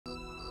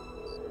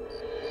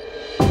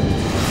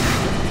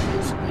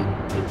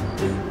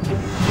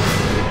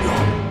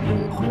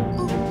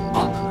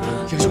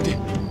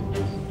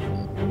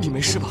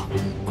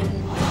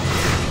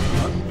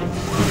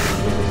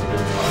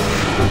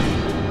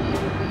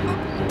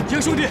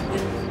杨兄弟，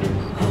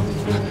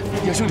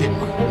杨兄弟，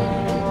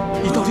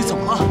你到底怎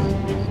么了？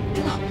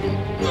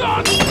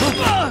杨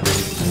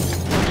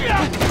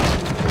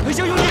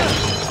兄弟，杨兄弟，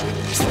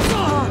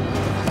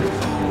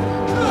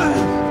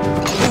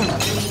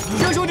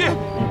杨兄弟，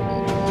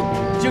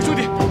杨兄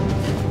弟，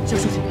杨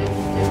兄弟，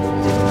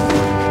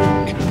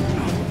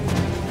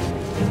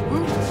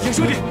杨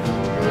兄弟。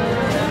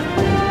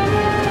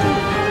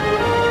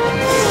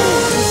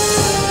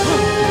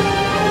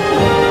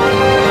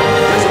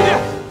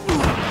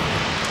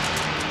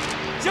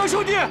 杨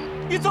兄弟，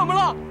你怎么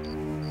了？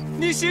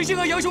你醒醒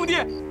啊，杨兄弟！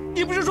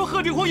你不是说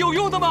鹤顶红有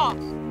用的吗？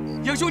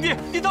杨兄弟，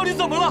你到底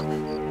怎么了？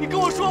你跟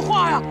我说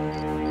话呀！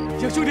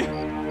杨兄弟，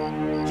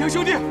杨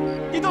兄弟，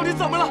你到底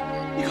怎么了？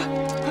你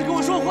快跟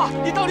我说话！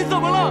你到底怎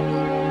么了？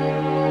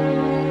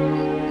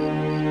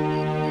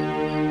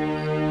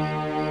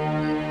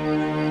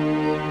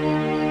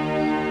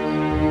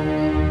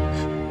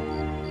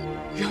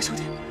杨兄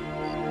弟，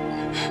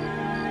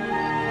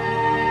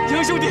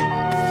杨兄弟。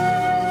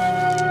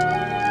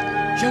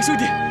 杨兄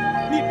弟，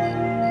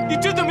你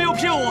真的没有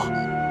骗我？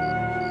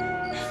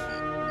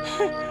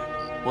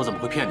我怎么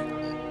会骗你呢？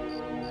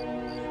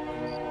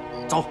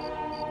走，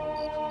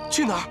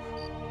去哪儿？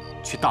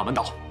去大门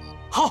岛。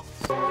好，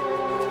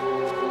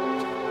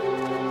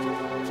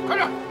快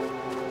点，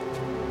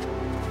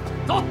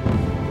走，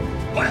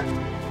快点，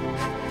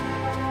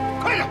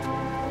快点，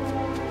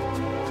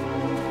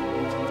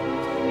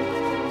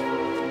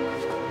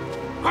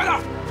快点！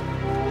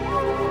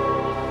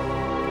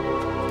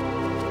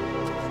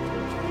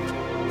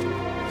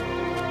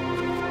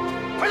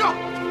 快走！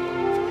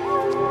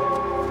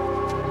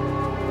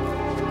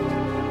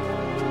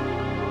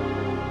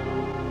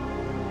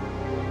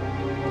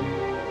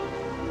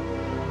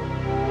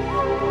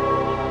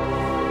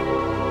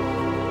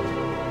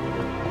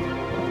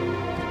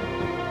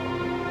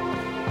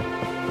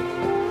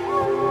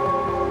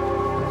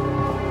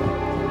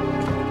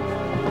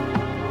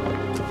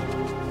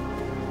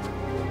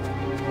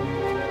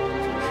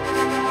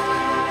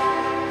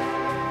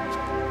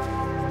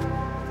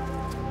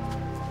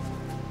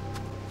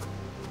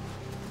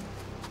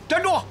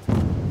站住！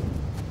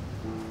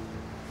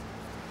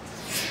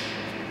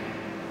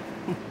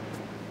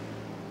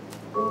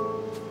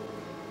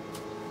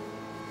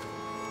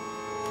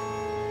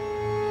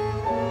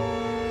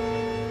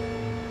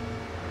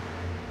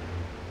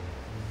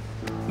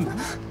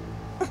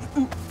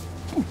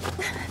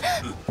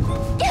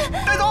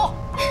带走，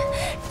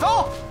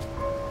走，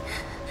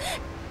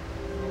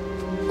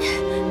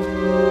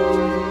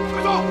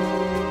快走，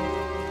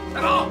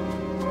带走，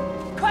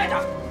快点，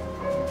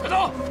快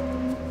走。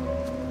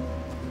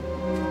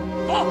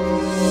 走！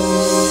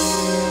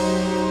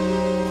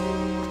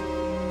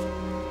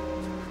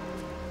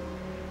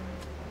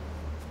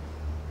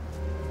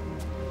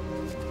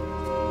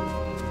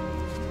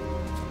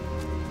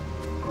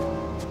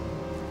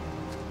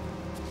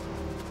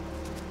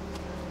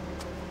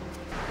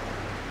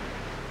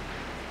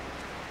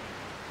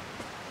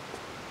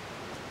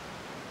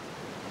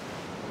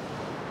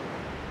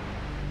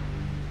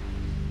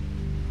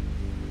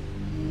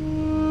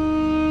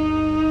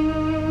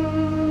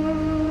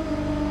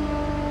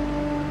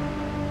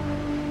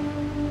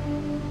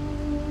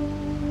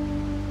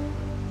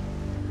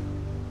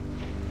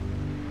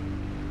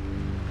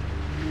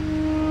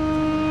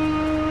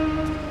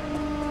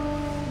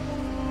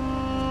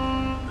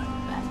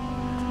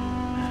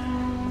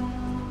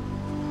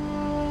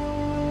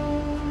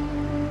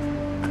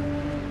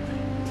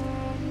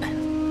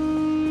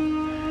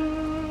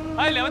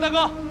哎，两位大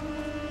哥，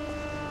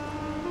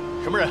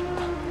什么人？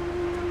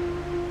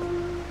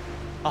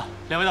啊，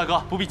两位大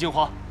哥不必惊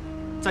慌，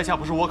在下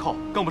不是倭寇，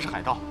更不是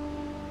海盗。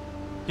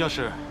要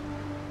是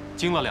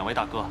惊了两位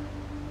大哥，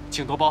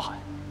请多包涵。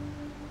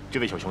这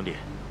位小兄弟，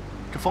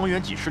这方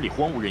圆几十里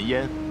荒无人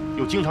烟，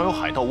又经常有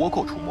海盗倭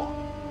寇出没，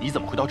你怎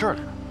么会到这儿来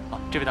呢？啊，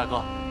这位大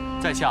哥，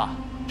在下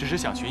只是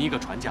想寻一个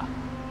船家。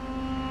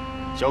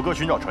小哥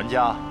寻找船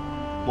家，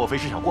莫非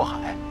是想过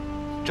海？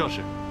正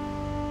是。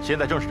现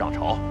在正是涨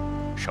潮。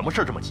 什么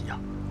事这么急呀？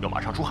要马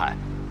上出海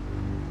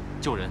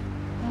救人。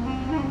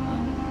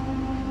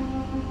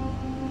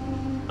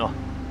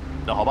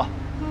那好吧，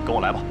跟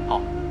我来吧。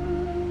好。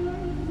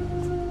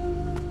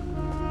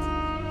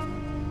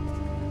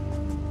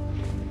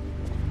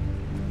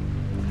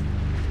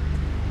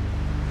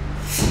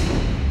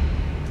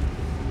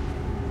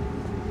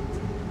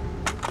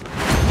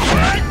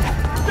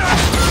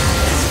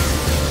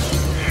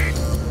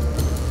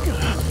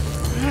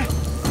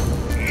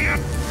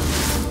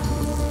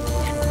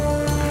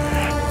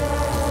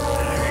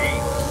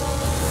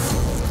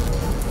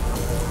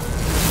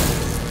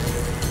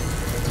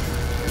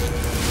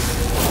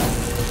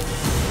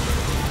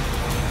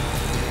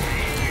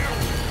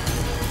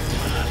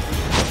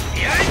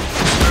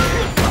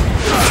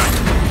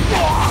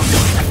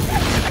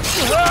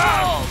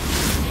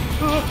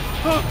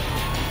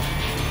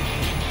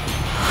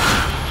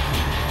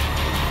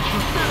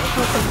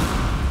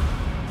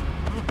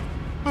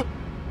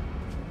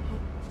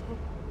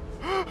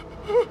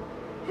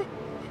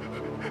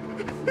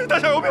大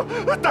侠有病！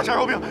大侠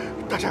饶命！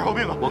大侠饶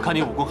命啊！我看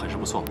你武功很是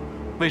不错，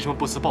为什么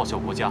不辞报效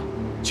国家，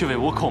却为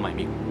倭寇卖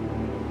命？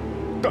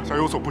大侠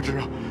有所不知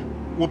啊，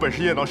我本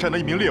是雁荡山的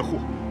一名猎户，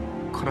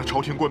可那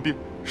朝廷官兵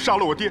杀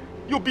了我爹，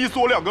又逼死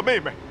我2个妹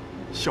妹，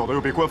小的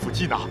又被官府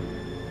缉拿，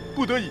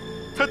不得已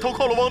才投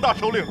靠了汪大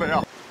首领的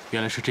呀。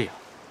原来是这样，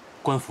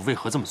官府为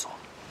何这么做？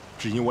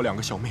只因我2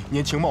个小妹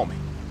年轻貌美，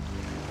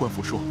官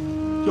府说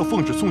要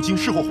奉旨送京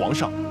侍候皇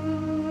上，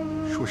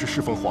说是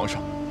侍奉皇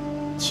上，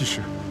其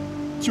实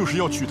就是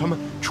要取他们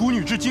处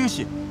女之精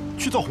血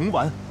去造红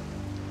丸，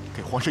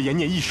给皇上延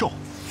年益寿。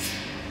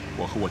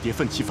我和我爹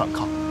奋起反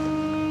抗，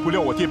不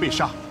料我爹被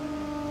杀，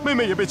妹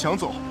妹也被抢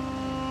走。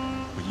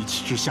我一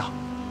气之下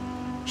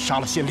杀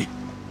了县令，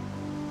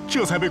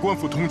这才被官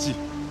府通缉。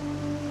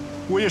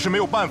我也是没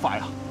有办法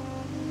呀，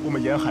我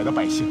们沿海的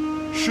百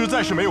姓实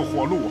在是没有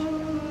活路啊。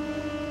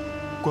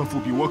官府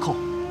比倭寇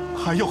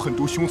还要狠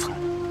毒凶残，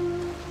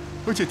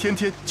而且天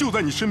天就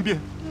在你身边，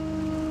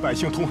百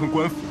姓痛恨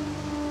官府，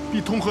比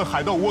痛恨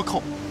海盗倭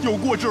寇有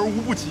过之而无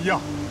不及呀。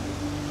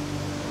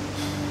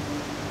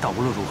但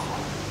无论如何，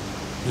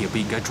你也不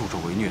应该助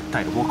纣为虐，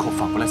带着倭寇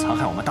反过来残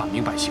害我们大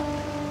明百姓。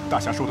大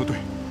侠说得对，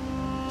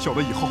小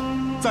的以后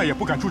再也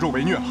不敢助纣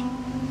为虐了，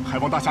还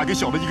望大侠给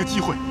小的一个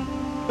机会，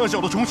让小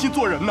的重新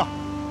做人呢。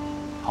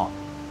好，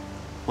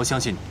我相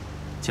信你，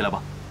起来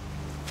吧。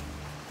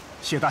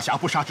谢大侠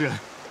不杀之恩，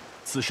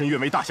此身愿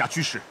为大侠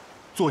驱使，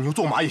做牛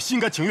做马也心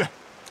甘情愿。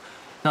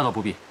那倒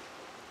不必。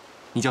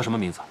你叫什么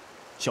名字？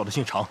小的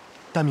姓常，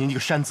单名一个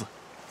山字。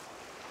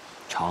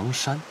常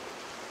山。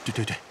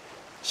对，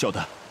小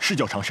的是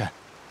叫常山。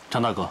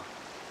常大哥，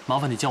麻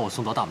烦你将我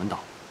送到大门岛，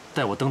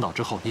待我登岛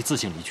之后，你自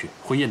行离去，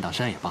回雁荡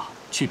山也罢，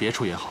去别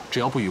处也好，只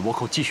要不与倭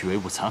寇继续为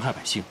伍，残害百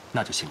姓，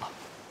那就行了。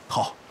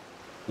好，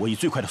我以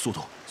最快的速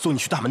度送你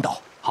去大门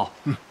岛。好，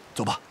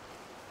走吧。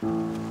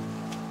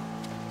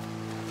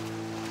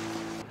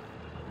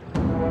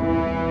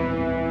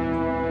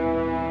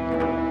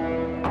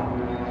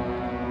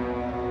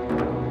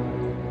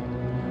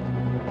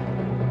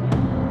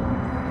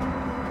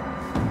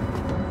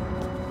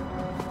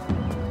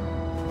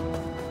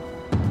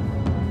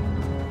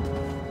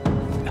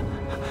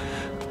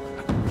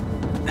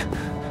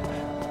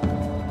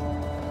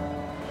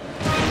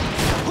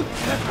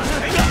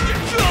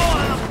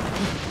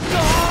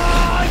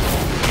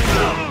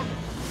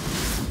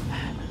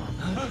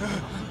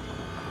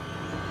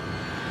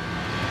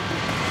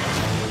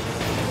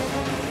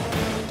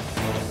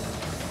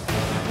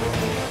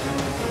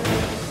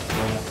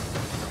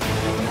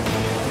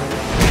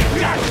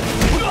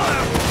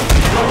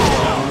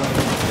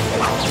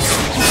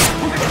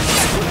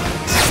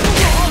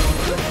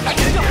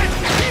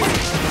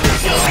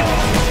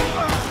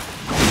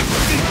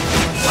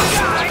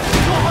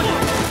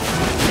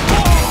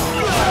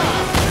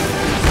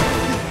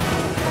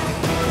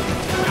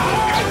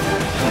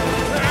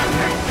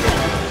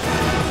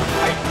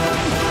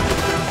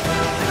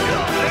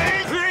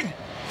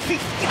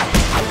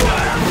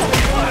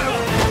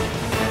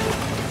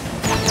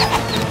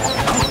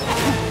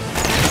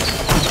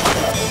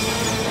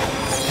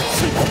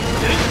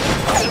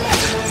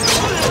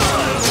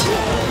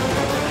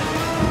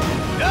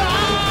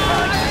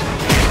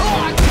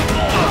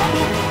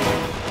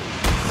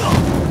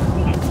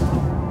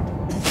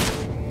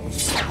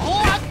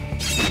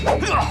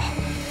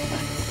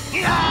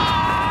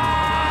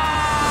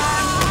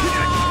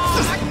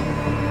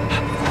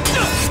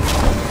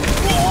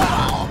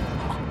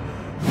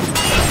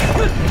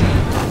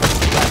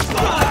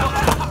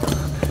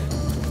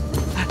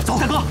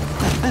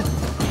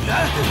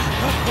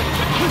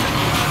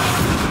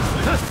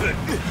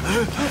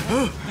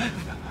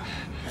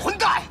混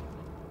蛋！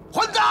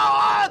混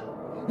蛋！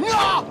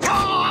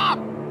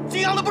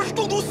金阳的不是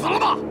中毒死了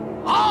吗？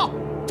啊，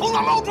从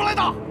哪冒出来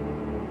的？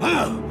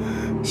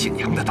姓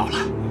杨的到了，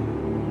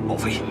莫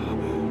非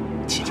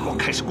戚继光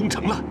开始攻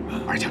城了？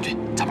二将军，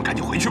咱们赶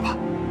紧回去吧。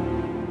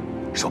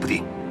说不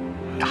定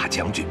大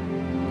将军、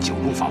九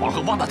路法王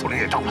和汪大统领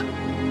也到了，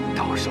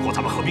到时候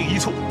咱们合兵一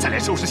处，再来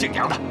收拾姓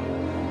杨的。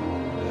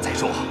再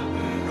说，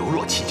如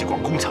若戚继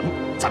光攻城，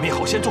咱们也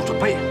好先做准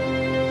备。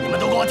你们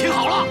都给我听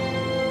好了！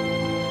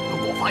如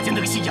果发现那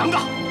个姓杨的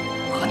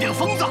和那个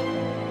疯子，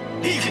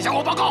立刻向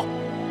我报告。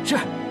是。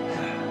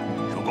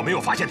如果没有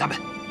发现他们，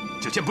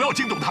就先不要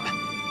惊动他们，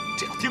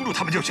只要盯住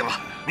他们就行了，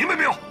明白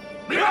没有？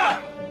明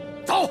白。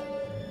走。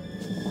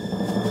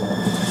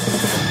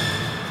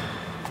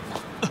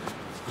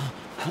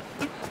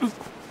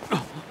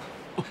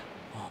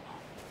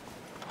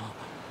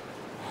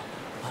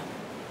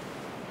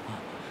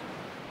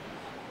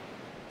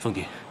兄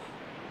弟，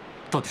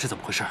到底是怎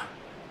么回事？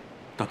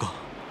大哥，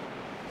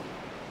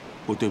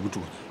我对不住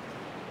你，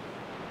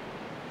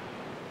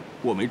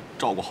我没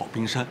照顾好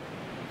冰山。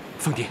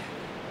凤弟，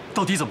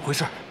到底怎么回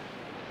事？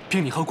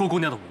凭你和郭姑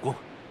娘的武功，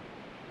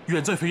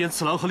远在飞檐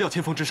次郎和廖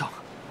千峰之上，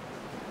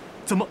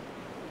怎么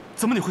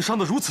你会伤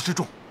得如此之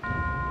重？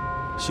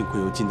幸亏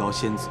有金刀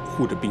仙子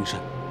护着冰山，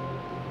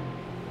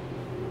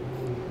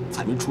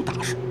才没出大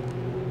事。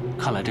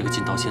看来这个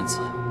金刀仙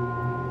子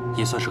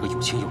也算是个有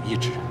情有义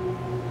之人。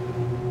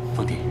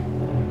凤弟，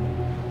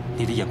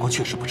你的眼光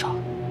确实不差，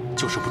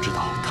就是不知道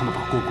他们把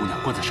郭姑娘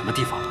关在什么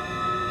地方了。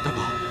大哥，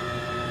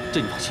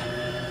这你放心，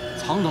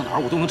藏到哪儿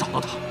我都能找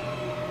到她。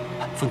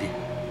风弟，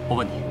我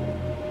问你，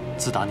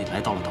自打你来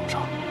到了岛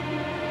上，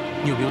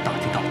你有没有打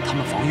听到他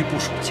们防御部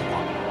署的情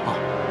况？啊，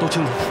都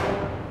清楚。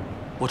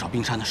我找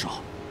冰山的时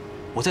候，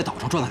我在岛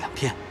上转了2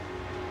天，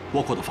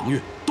倭寇的防御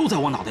都在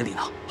我脑袋里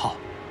呢。好，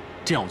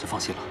这样我就放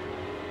心了。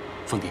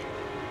风弟，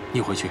你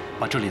回去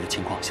把这里的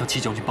情况向戚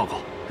将军报告。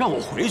让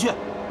我回去？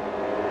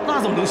那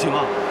怎么能行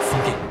啊？风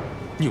弟，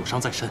你有伤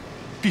在身，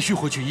必须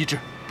回去医治。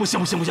不行！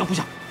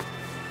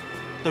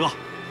大哥，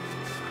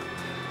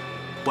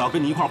我要跟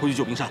你一块儿回去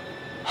救冰山。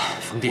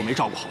风弟，我没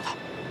照顾好他，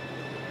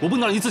我不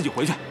能让你自己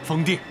回去。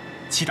风弟，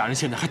戚大人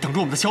现在还等着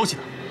我们的消息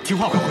呢，听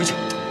话，快回去。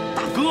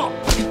大哥，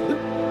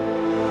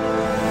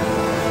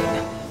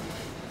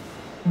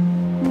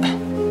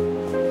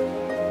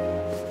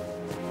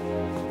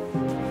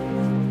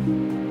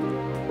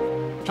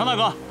常大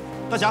哥，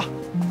大侠，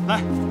来，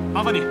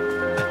麻烦你。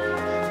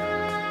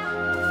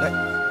来，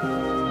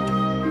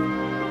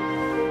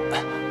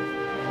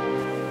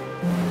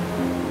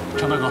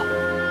常大哥，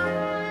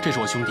这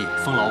是我兄弟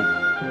风老五，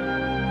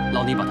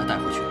劳你把他带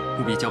回去，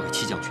务必交给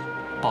戚将军，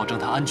保证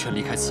他安全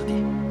离开此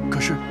地。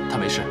可是他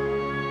没事，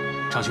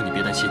常兄你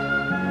别担心，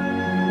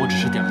我只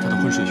是点了他的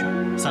昏睡穴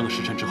，3个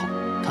时辰之后，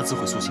他自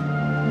会苏醒。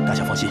大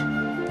侠放心，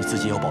你自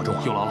己也要保重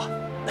啊。有劳了。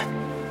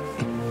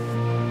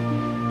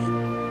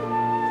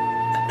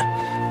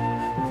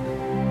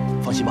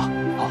放心吧。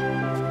好。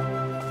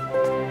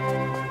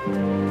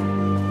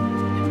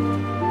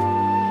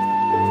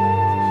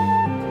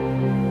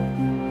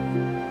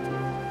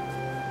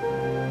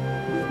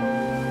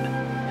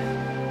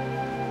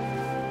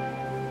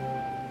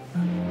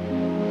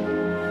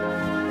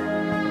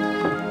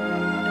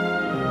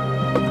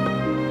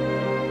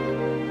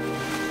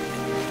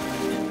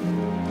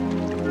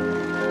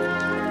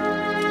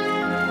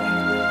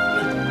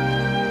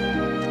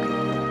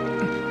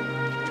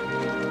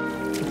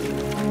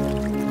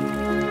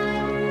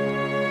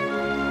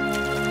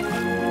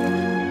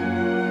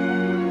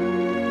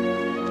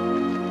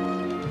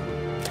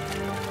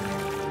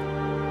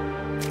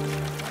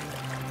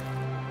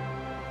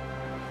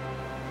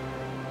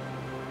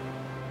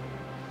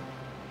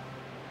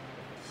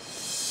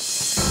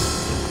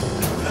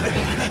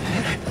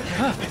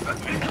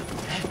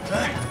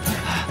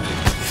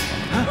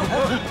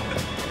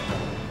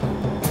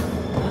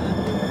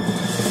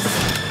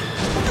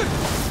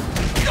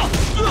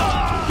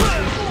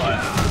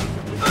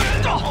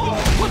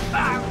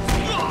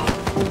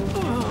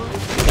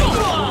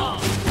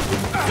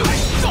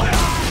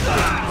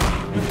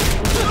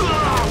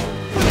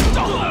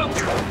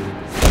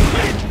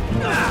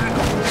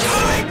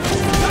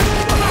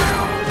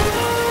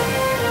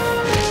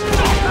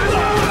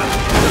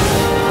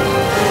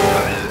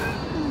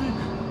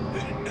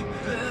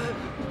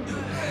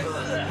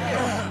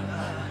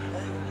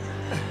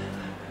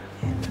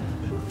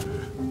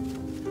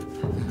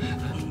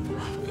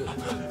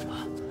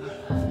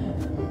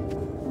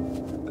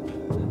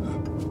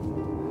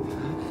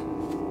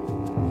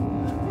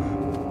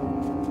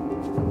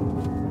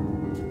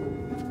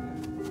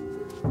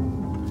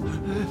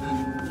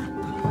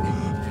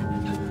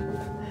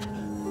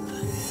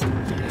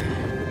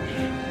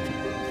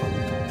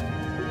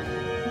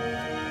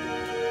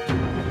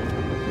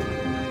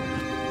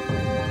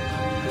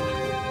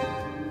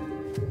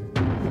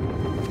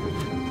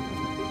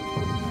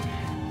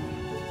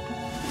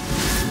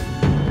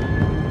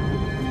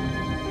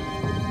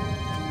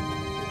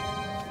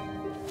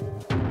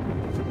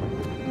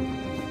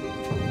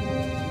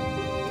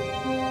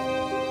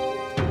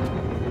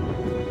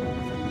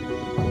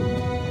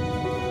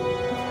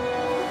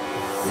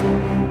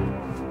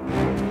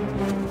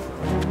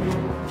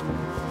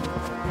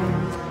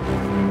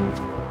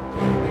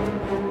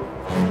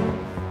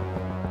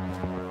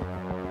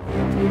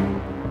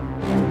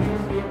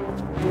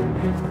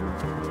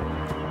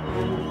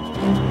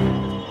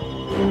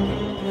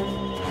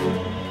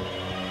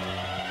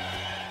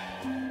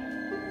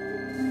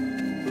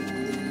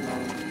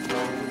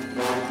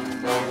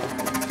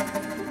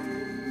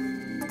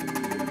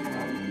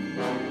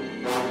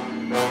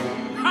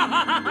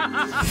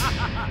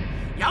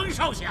杨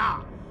少侠，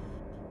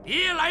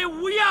别来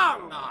无恙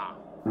啊！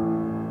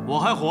我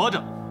还活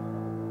着，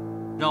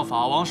让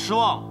法王失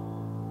望。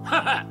呵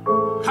呵，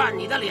看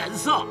你的脸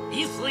色，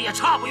离死也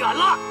差不远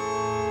了。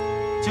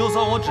就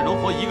算我只能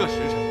活1个时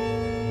辰，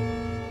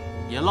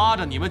也拉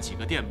着你们几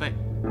个垫背。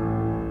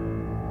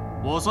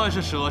我算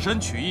是舍身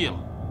取义了。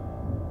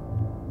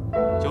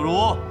就如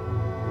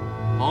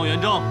王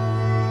元正，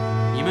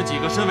你们几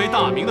个身为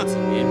大明的子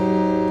民，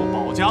不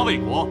保家卫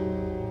国，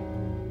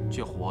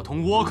却伙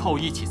同倭寇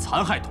一起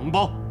残害同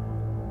胞，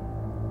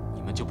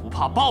你们就不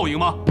怕报应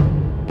吗？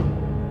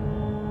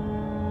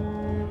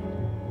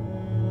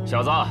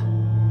小子，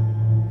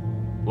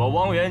我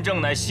汪元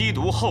正乃西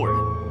毒后人，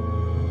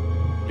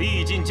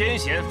历尽艰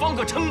险方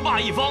可称霸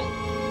一方。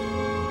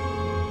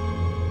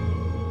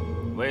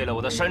为了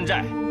我的山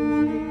寨，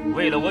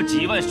为了我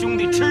几万兄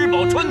弟吃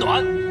饱穿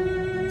暖，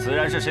自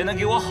然是谁能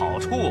给我好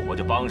处我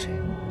就帮谁。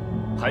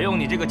还用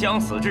你这个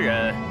将死之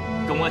人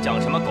跟我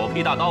讲什么狗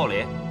屁大道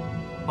理？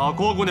把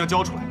郭姑娘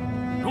交出来！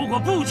如果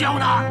不交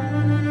呢？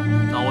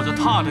那我就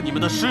踏着你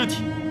们的尸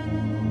体，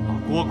把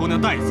郭姑娘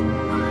带走。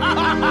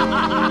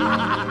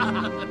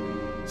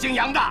姓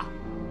杨的，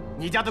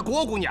你家的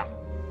郭姑娘，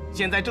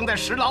现在正在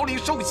石牢里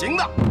受刑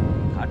呢。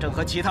她正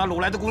和其他掳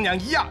来的姑娘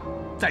一样，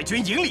在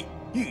军营里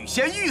欲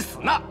仙欲死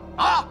呢。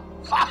啊！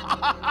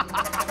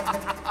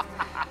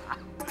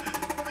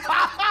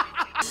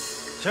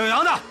姓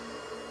杨的，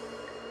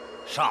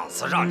上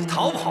次让你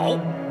逃跑，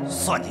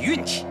算你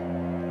运气。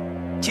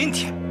今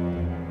天，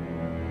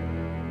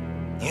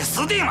你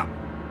死定了！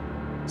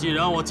既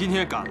然我今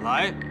天赶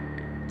来，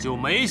就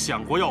没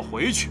想过要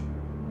回去。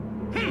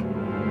哼，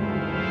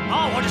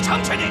那我就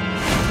成全你。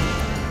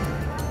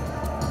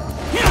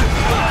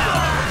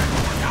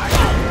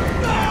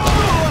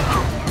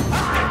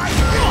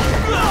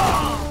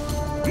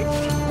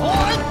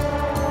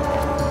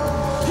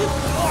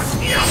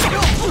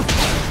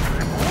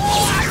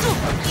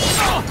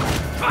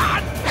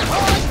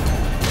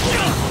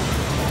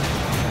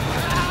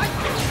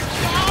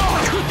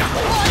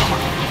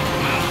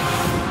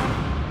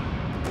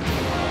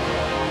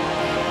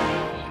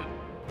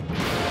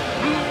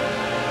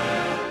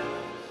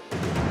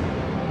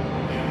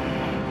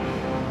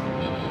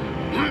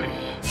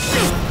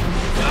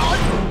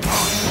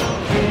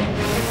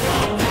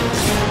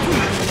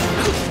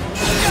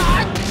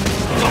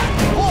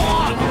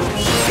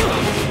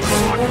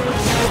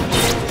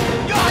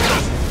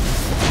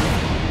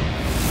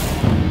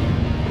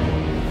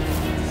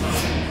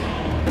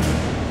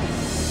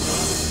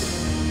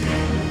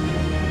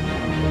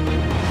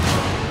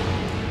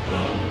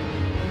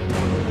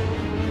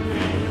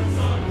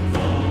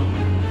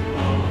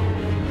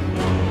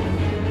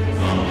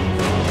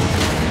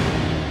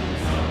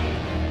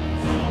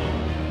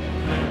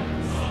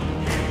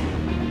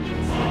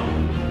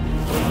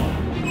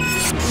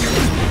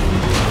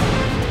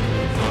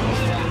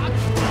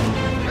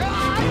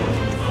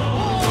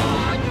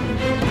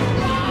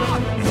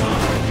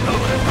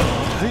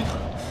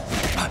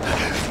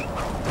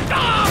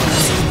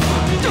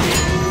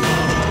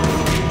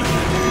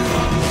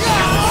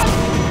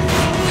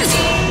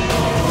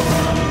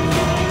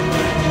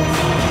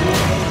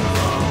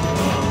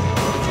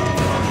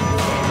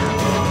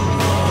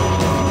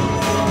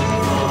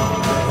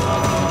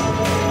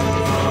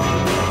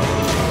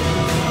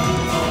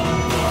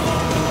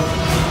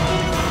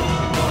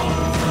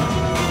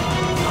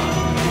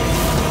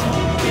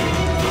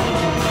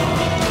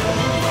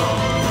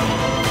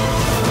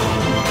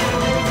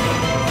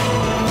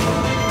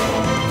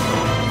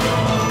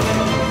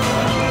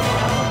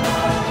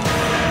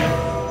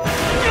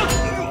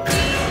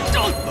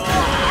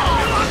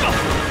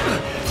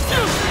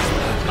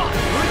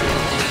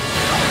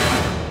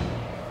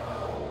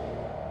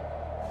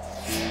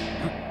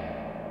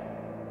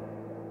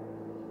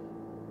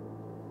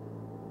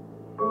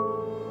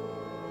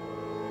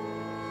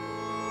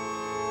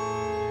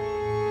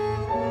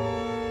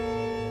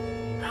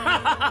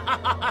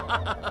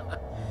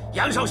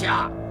杨少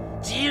侠，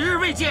几日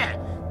未见，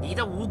你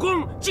的武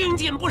功精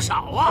进不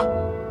少啊！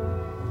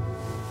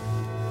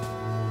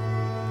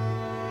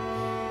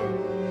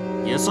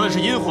也算是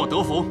因祸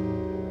得福。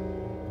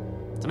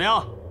怎么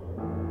样？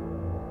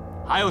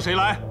还有谁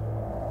来？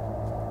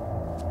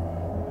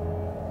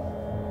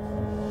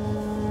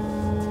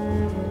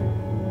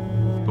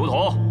都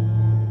统，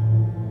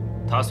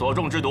他所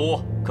中之毒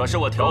可是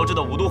我调制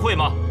的五毒会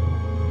吗？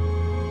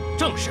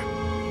正是。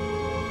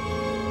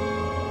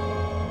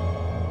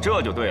这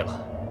就对了。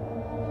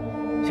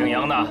姓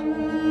杨的，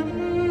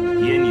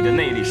因你的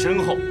内力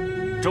深厚，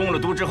中了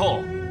毒之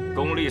后，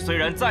功力虽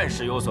然暂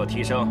时有所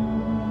提升，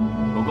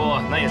不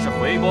过那也是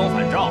回光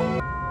返照，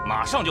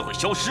马上就会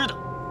消失的。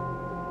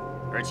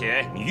而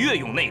且你越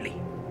用内力，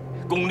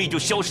功力就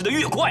消失得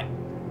越快，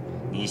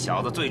你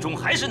小子最终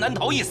还是难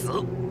逃一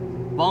死。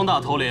汪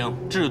大头领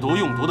制毒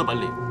用毒的本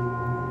领，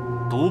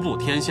独步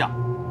天下。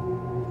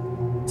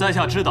在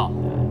下知道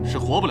是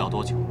活不了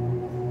多久，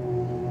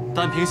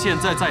但凭现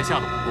在在下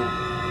的武功，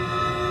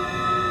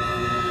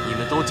你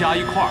们都加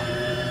一块儿，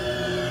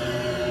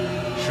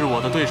是我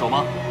的对手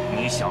吗？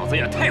你小子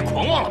也太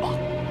狂妄了吧！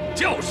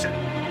就是，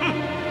哼。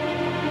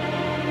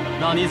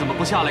那你怎么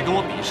不下来跟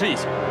我比试一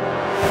下？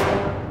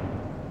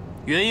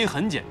原因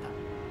很简单，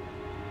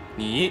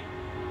你，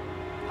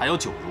还有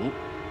九如，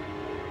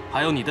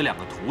还有你的2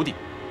个徒弟，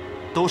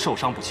都受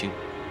伤不轻。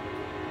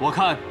我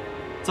看，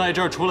在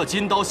这儿除了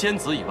金刀仙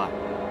子以外，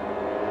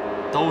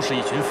都是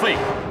一群废物。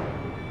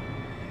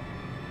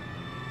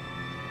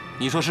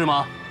你说是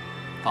吗，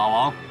法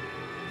王？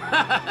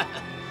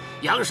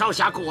杨少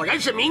侠果然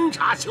是明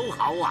察秋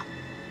毫啊！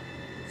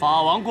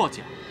法王过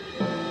奖。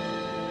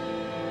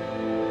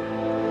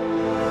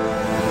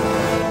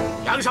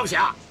杨少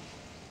侠，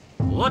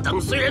我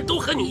等虽然都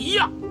和你一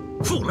样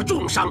负了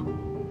重伤，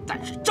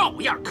但是照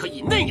样可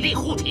以内力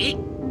护体，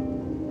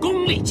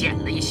功力减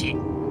了一些。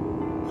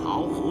好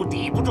虎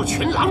抵不住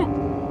群狼，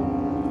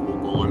如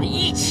果我们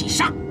一起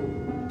上，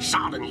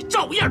杀了你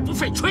照样不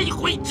费吹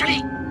灰之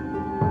力。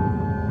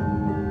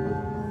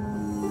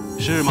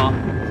是吗？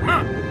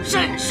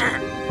甚是。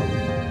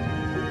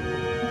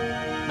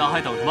那还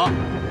等什么？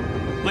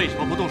为什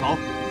么不动手？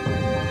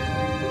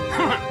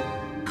哼，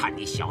看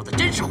你小子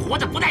真是活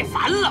得不耐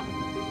烦了。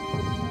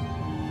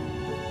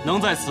能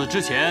在死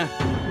之前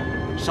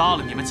杀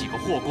了你们几个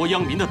祸国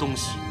殃民的东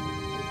西，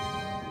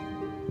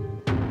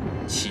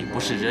岂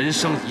不是人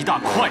生一大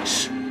快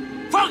事？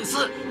放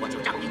肆！我就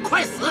让你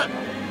快死！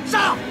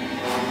上！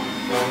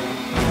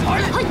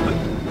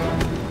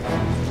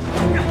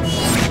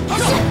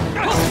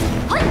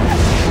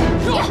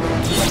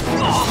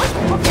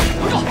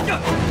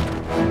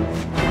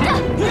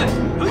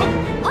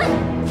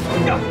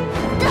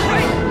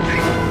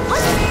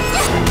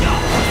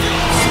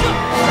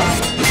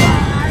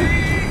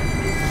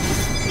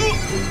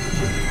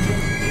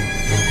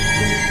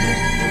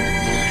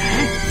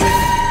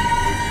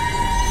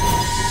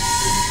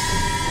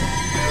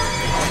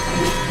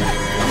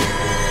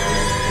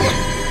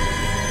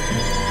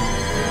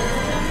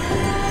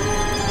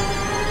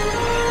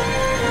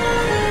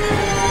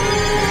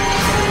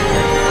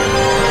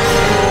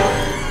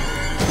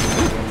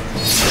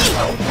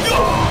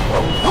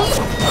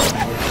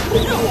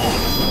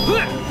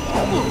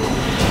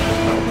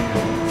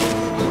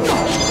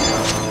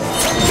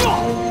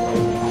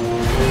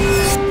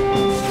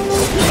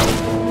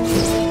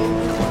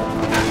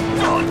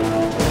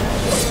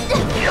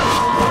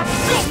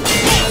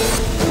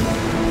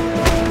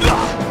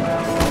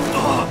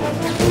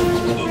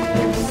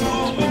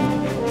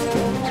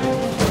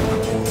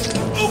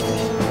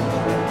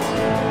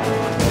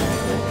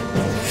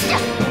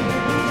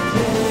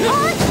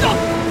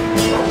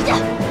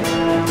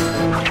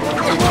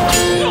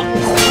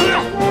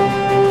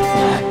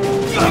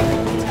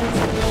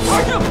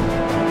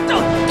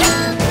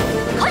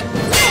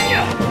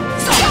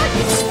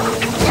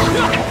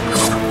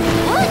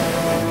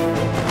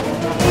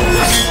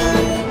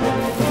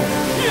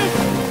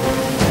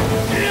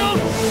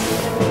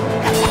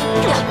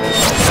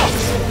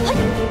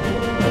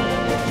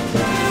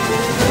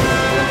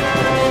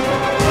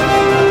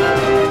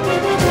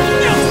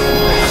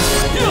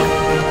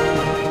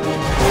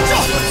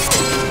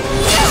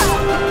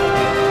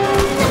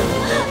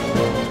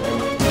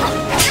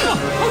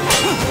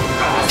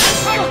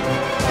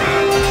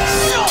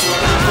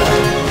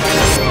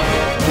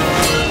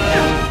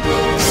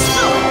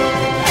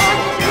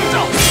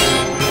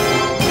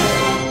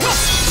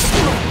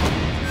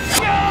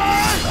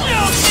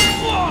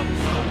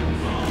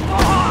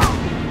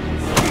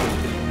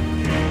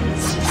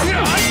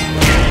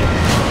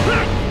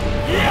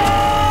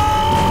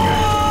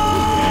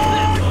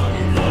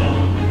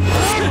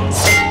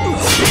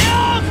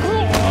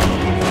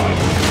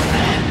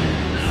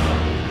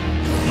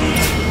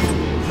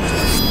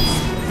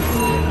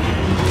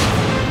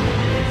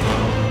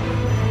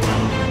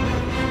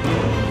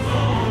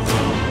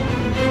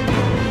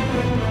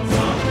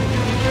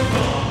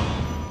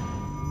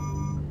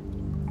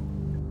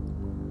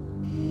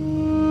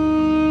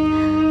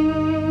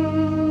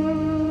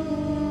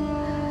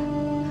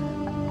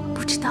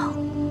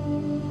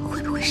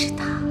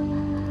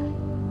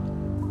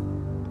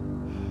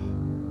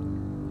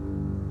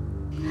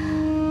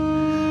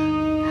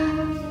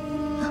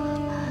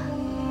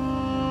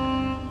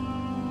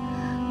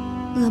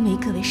峨眉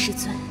各位师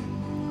尊，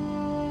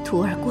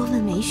徒儿郭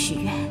文梅许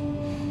愿，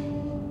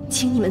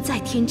请你们在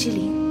天之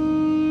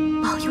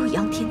灵保佑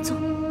杨天宗，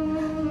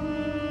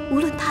无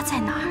论他在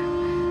哪儿，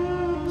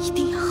一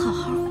定要好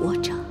好活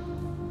着。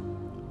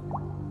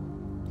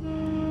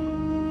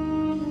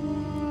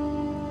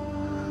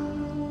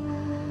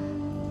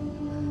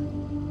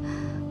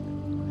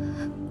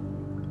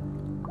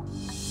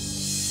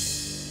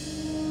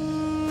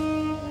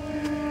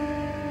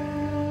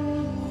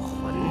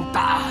混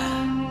蛋！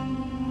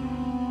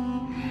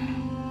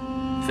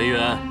飞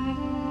远，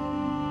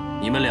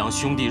你们两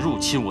兄弟入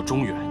侵我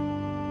中原，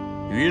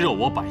鱼肉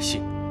我百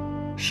姓，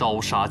烧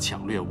杀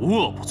抢掠，无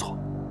恶不作。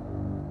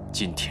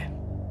今天，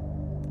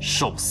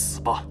受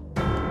死吧！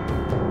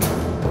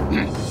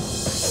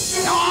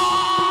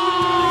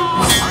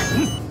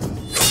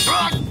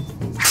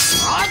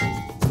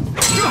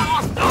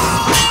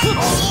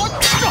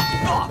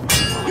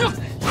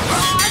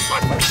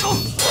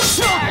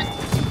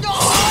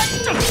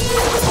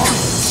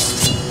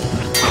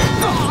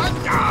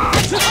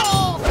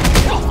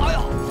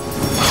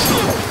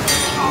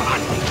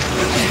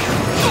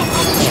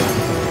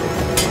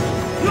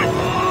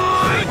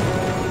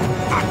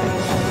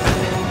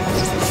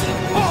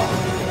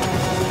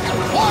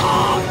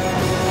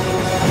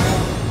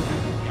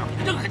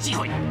任何机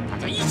会，大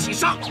家一起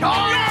上！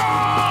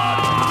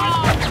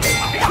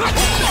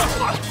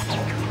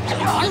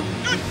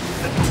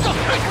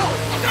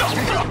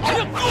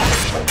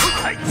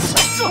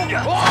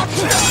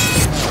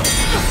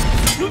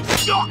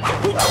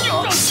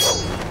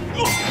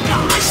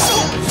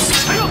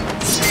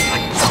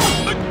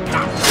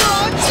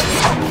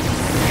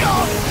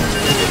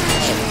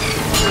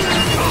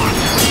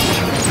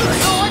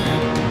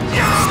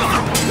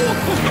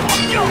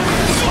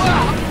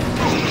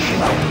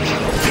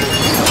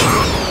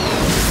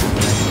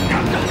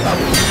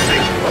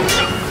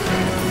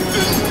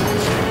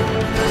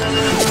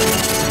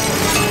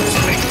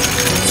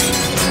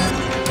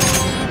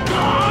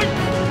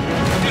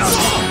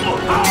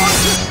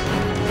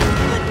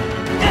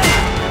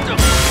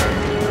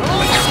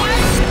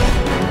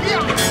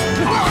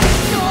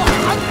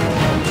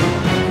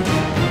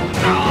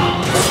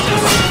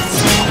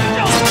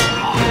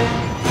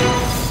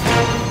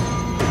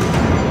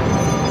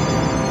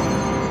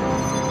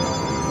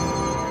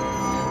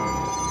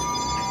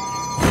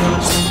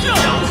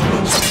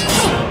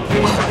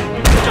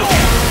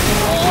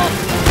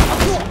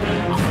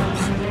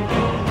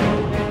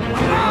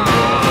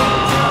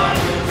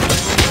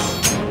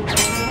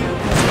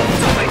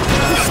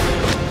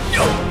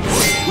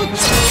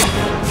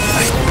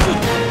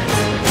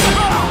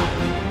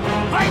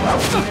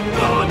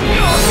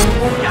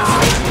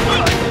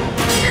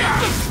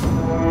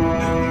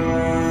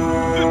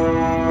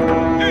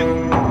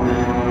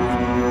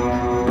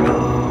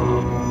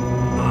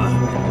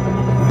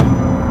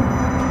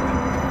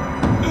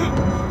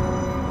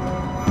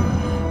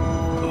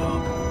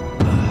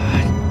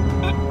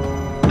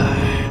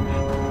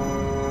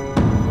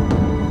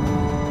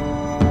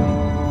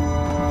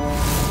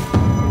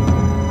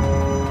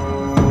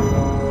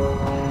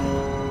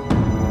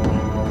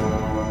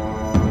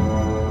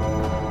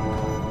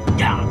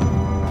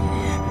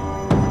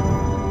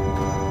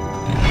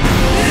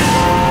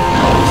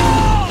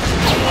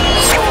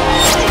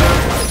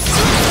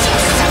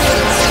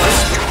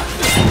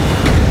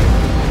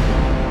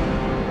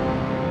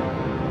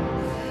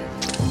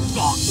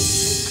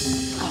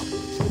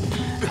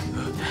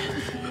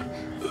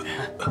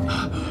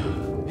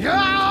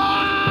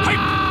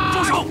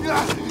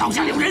刀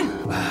下留人，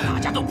大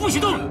家都不许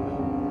动。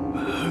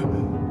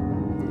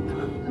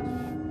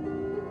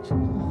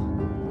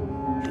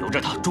留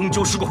着他终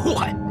究是个祸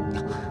害。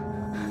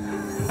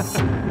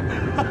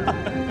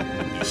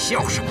你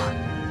笑什么？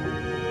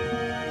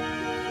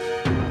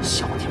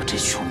笑你们这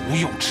群无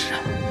用之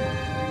人！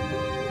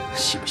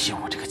信不信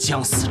我这个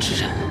将死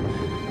之人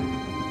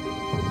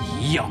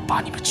一样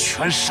把你们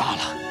全杀了？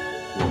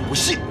我不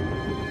信。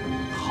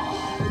好，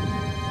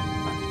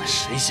那你们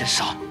谁先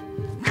杀？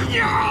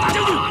大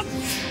将军，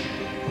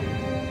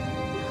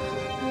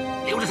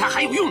留着他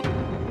还有用？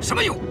什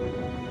么用？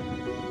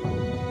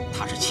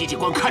他是戚继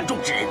光看中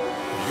之人，比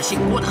这姓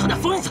郭的和那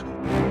疯子，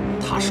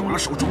他是我们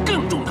手中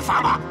更重的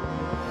砝码。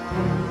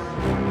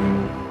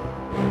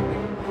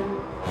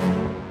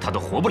他都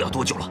活不了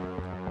多久了，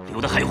留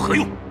的还有何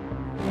用？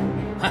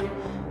哼，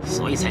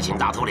所以才请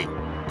大头领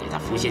给他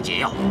服些解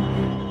药，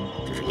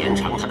只是延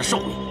长他的寿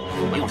命，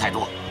不用太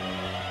多。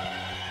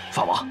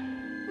法王，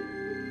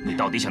你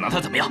到底想拿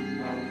他怎么样？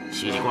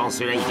戚继光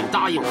虽然已经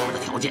答应我们的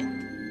条件，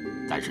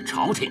但是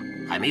朝廷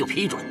还没有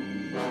批准。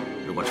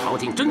如果朝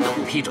廷真的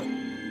不批准，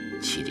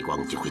戚继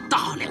光就会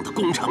大量的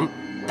攻城，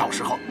到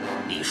时候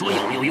你说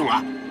有没有用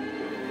啊？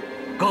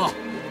哥，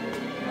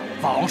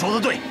法王说的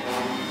对，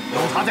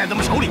有他在咱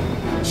们手里，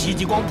戚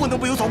继光不能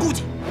不有所顾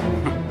忌。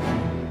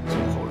最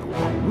后如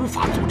果无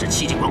法阻止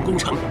戚继光攻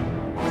城，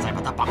我们再把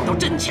他绑到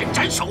阵前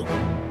斩首，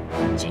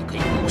既可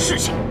以有事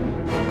情，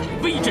可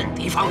以威震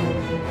敌方，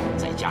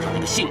再加上那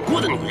个姓郭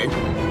的女人，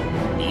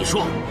你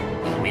说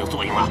有没有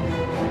作用啊？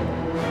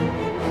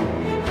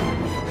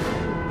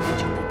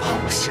就不怕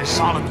我先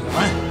杀了你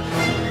们？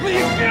你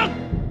别！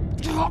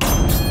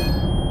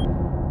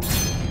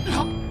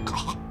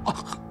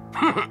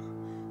哼哼，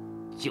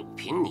就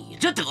凭你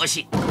这德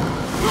行，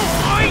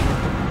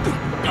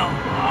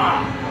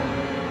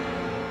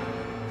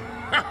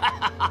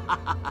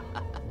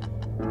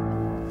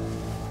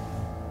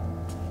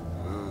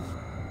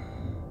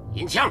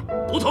银枪、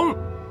毒筒，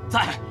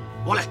在，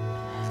过来！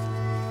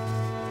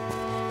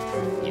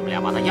你们俩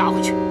把他押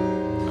回去，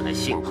和那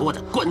姓郭的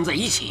关在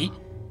一起，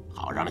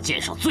好让他见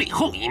上最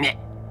后一面。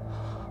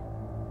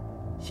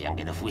先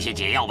给他服些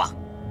解药吧。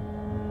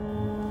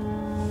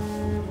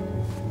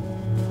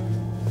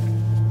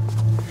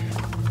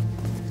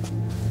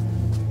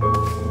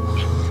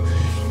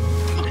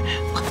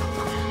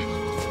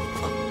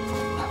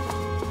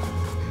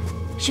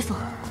师傅，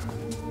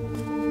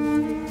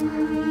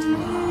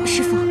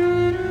师傅，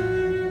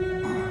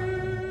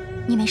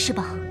你没事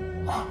吧？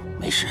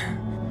没事。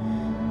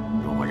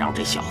如果让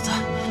这小子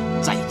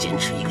再坚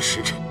持1个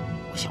时辰，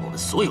我想我们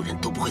所有人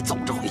都不会走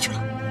着回去了。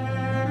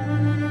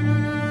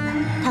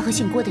他和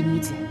姓郭的女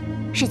子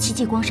是戚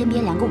继光身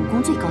边2个武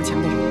功最高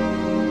强的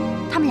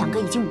人，他们2个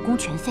已经武功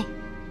全废，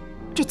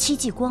这戚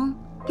继光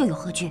又有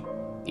何惧？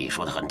你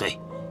说的很对，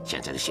现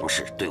在的形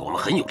势对我们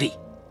很有利，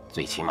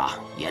最起码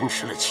延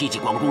迟了戚继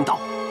光公道，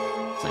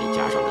再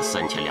加上这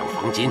3000两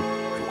黄金，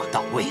如果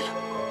到位了，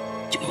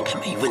就应该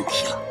没问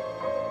题了。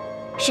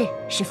是，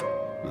师傅。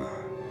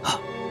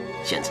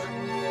仙子，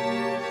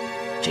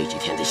这几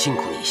天得辛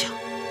苦你一下，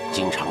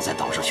经常在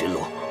岛上巡逻，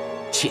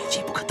切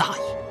记不可大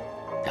意，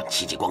让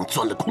戚继光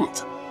钻了空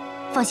子。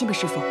放心吧，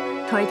师傅，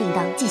徒儿定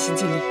当尽心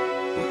尽力。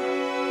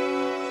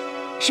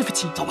师傅，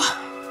请走吧。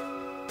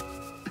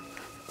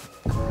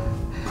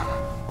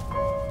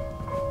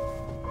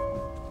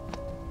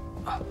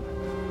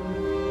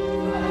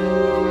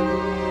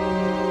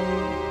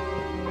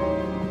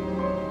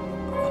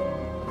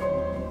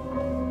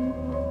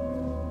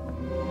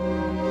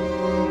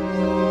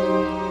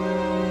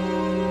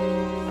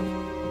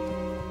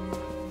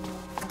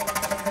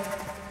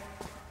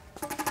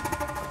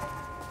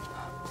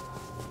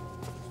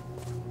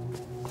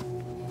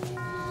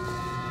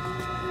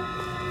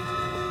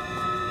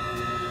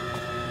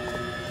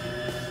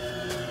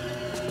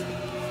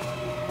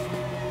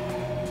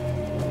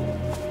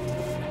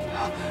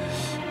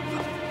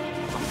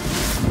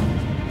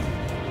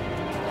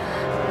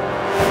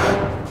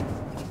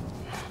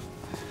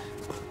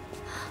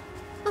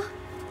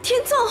天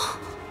纵，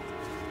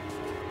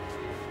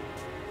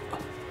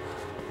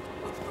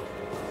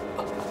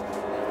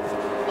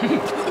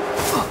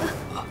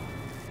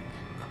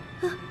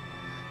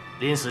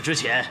临死之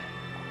前，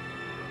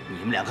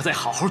你们2个再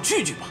好好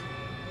聚聚吧。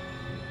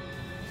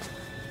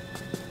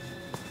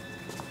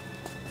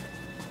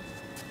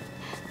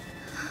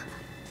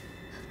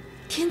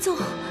天纵，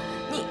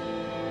你，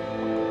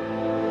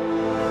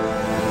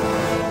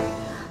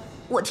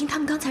我听他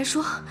们刚才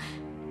说，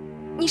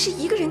你是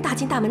1个人打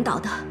进大门岛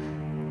的，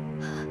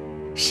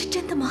是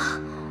真的吗？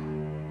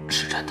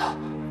是真的。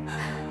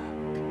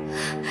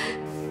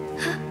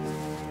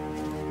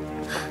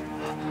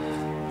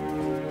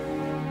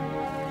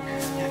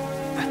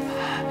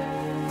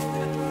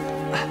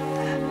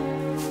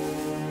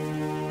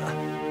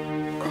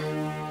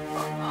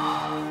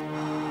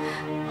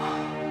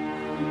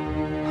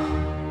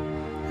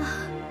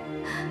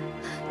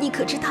你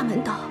可知大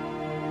门岛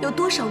有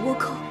多少倭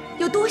寇，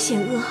有多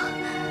险恶？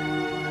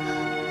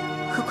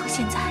何况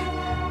现在，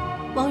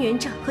王元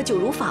正和九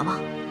如法王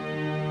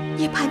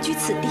也盘踞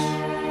此地。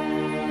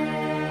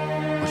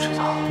不知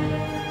道，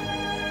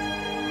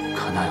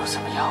可那又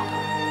怎么样呢？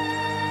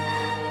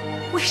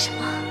为什么？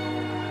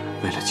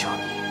为了救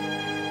你，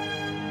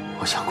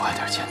我想快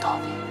点见到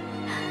你。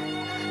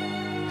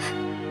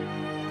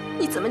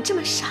你怎么这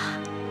么傻？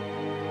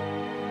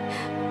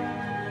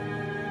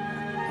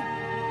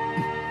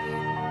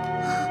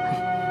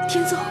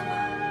天宗，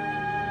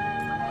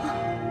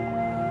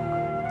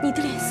你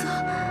的脸色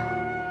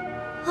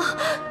啊，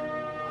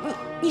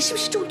你是不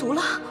是中毒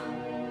了？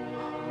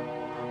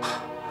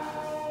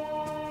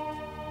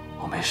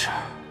我没事。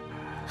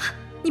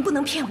你不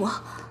能骗我。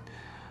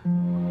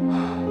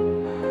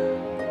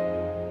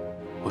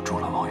我中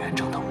了王元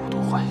正的五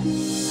毒会，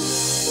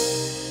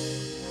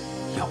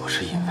要不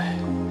是因为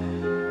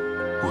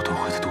五毒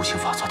会的毒性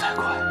发作太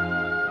快，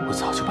我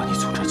早就把你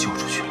从这儿救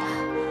出去了。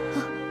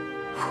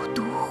五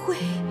毒会？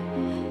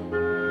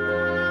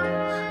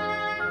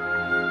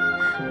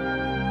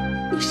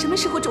你什么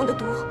时候中的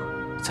毒？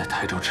在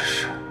台州之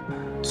时，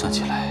算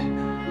起来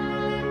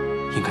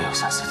应该有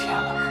3、4天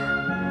了。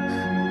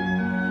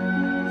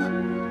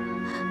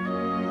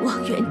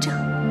王元正，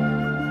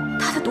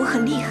他的毒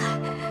很厉害，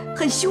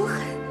很凶狠。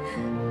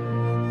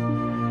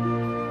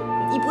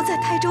你不在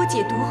台州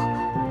解毒，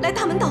来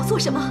大门岛做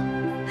什么？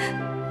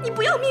你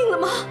不要命了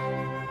吗？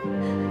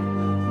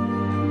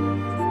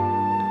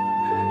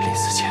临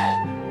死前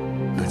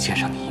能见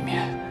上你一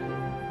面，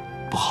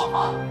不好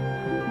吗？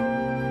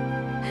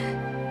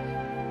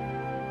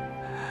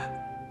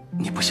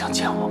你不想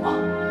见我吗？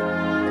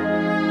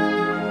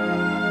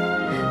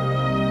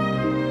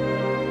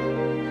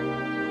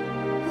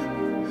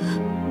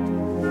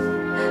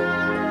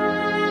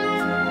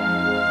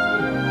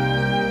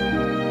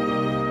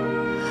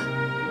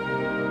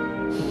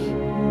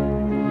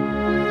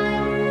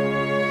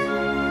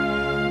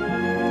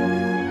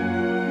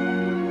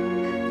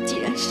既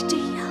然是这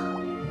样，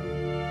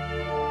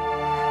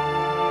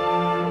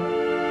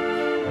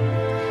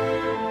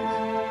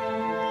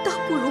倒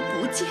不如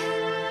不见。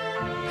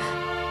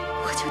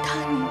我就当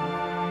你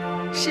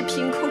是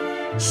凭空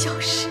消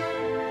失，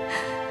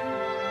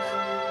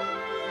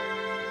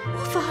我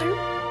反而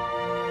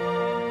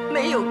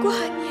没有挂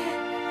念。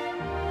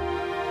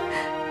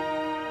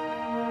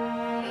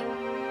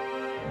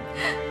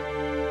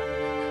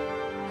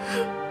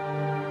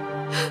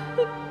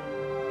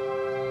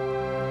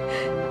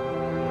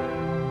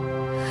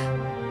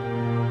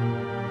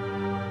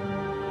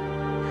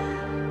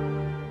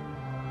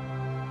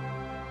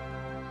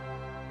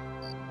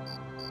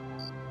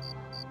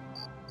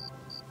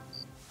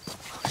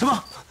什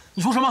么？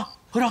你说什么，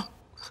和尚？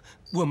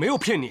我没有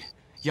骗你，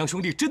杨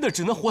兄弟真的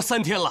只能活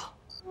3天了。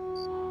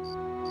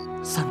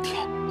3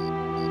天？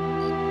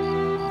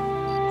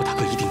我大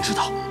哥一定知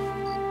道，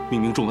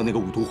明明中了那个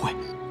五毒会，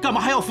干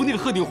嘛还要服那个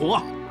鹤顶红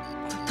啊？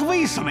他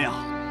为什么呀？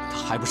他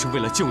还不是为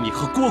了救你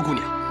和郭姑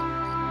娘。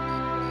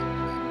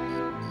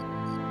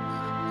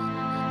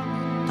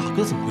大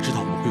哥怎么会知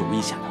道我们会有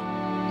危险呢？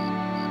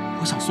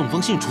我想送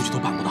封信出去都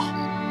办不到。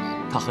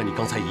他和你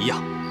刚才一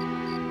样，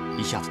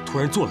一下子突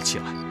然坐了起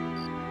来。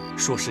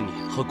说是你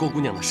和郭姑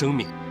娘的生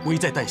命危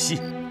在旦夕，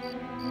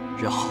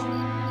然后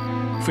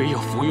非要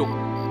服用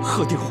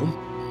鹤顶红。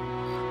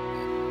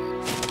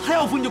他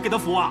要服你就给他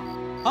服啊！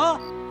啊！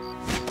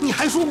你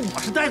还说我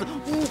是呆子，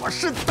我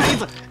是呆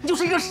子，你就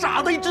是一个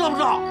傻子，你知道不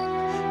知道？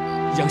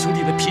杨兄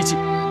弟的脾气，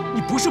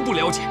你不是不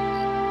了解，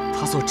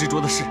他所执着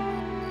的事，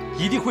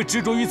一定会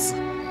执着于此。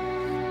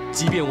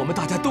即便我们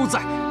大家都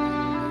在，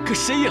可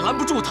谁也拦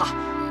不住他。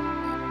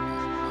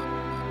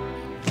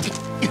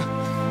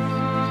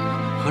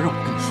和尚，我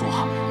跟你说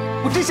啊，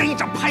我真想一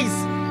掌拍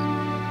死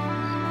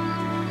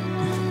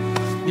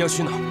你！你要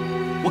去哪？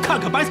我看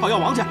看百草药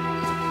王去。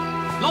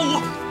老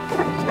五，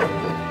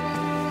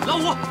老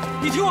五，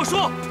你听我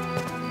说。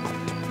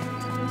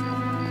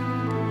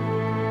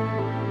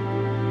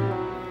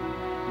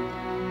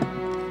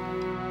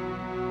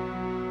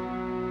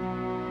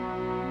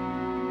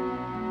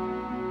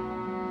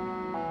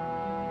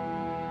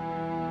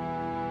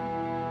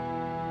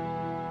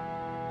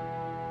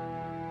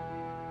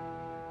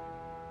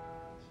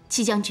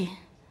戚将军，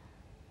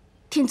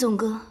天纵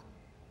哥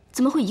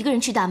怎么会一个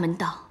人去大门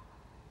岛？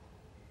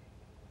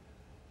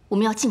我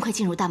们要尽快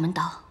进入大门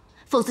岛，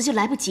否则就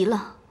来不及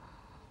了。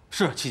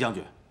是戚将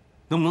军，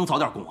能不能早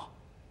点供我？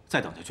再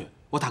等下去，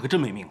我大哥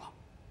真没命了。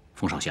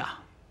冯上下，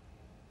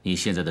你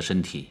现在的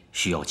身体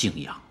需要静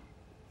养。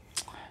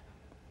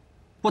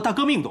我大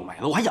哥命都没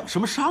了，我还养什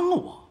么伤啊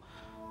我？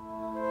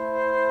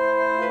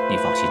你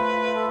放心，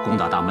攻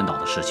打大门岛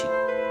的事情，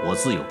我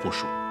自有部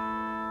署。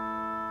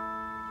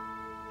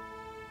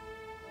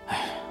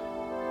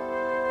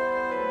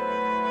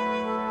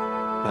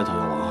百草药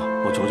王，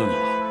我求求你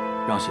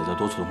了，让血再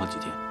多存活几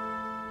天。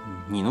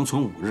你能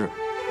存5日，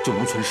就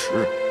能存10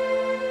日，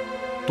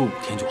多5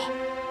天就好。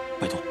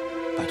拜托，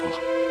拜托了，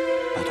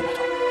拜托拜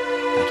托，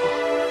拜托了，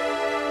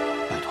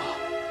拜托了。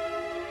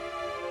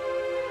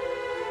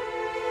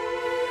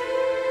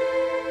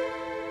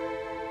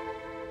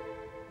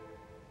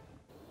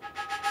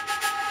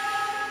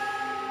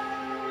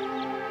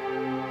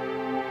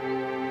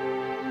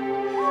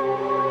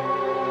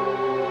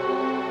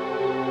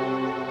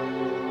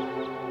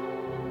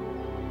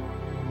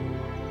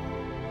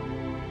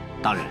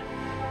大人，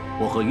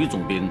我和于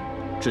总兵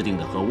制定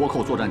的和倭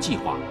寇作战计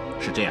划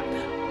是这样的：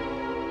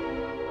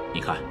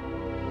你看，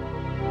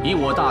以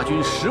我大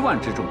军10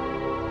万之众，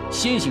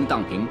先行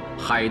荡平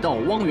海盗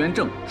汪元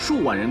正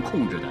数万人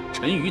控制的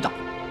陈余岛，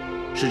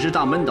使之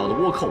大门岛的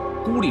倭寇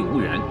孤立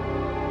无援。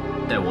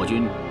待我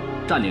军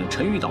占领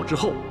陈余岛之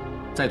后，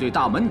再对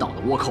大门岛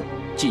的倭寇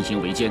进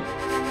行围歼。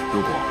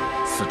如果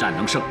此战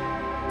能胜，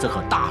则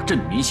可大振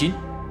民心。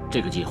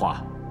这个计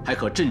划还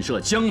可震慑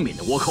江闽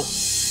的倭寇，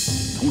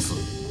从此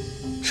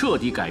彻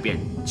底改变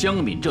江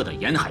闽浙的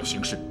沿海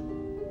形势。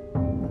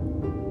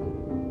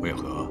为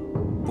何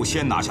不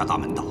先拿下大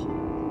门岛，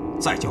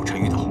再剿陈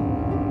余岛？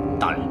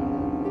大人，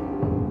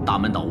大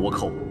门岛倭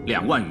寇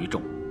2万余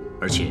众，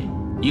而且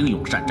英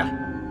勇善战，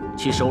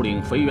其首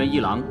领肥原一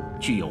郎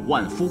具有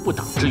万夫不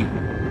挡之勇。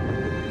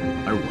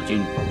而我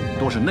军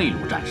多是内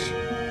陆战士，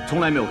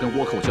从来没有跟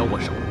倭寇交过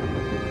手。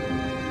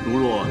如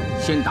若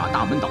先打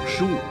大门岛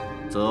失误，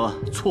则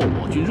挫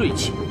我军锐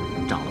气，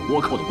长了倭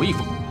寇的威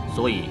风。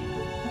所以，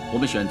我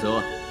们选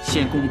择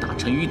先攻打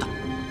陈余岛，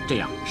这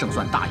样胜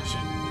算大一些，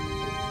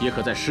也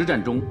可在实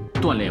战中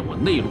锻炼我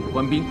内陆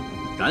官兵，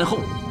然后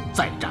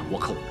再战倭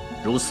寇。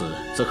如此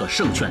则可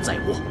胜券在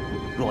握。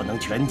若能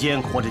全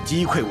歼或者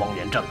击溃汪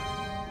元正，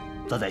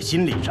则在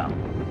心理上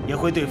也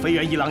会对肥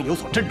原一郎有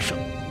所震慑。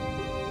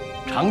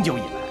长久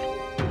以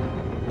来，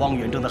汪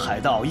元正的海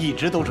盗一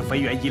直都是肥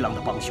原一郎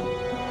的帮凶。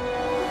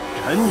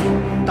陈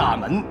余、大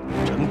门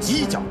成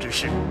犄角之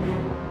势，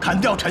砍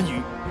掉陈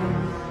余，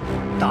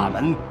大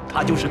门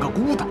它就是个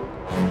孤岛。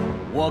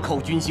倭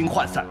寇军心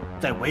涣散，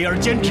再围而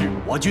歼之，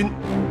我军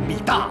必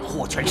大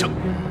获全胜。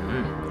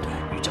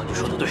对，于将军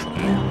说的对。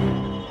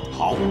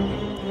好，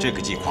这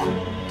个计划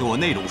对我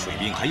内陆水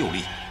兵很有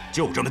利，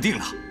就这么定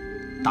了。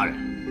大人，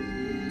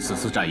此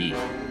次战役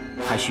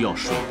还需要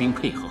水兵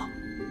配合，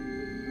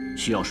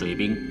需要水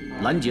兵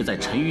拦截在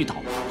陈余岛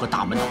和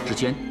大门岛之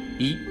间，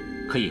一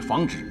可以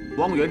防止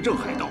汪元正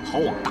海盗逃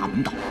往大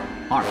门岛；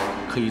二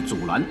可以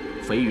阻拦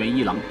肥原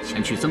一郎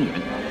前去增援。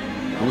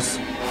如此，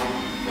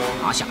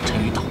拿下陈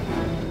余岛，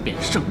便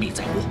胜利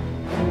在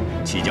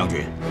握。齐将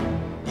军，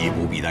你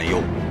不必担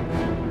忧。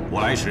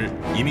我来时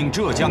已命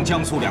浙江、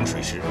江苏2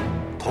水师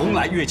同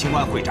来乐清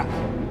湾会战。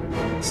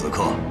此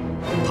刻，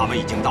他们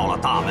已经到了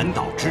大门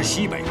岛之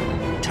西北，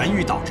陈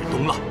余岛之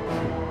东了。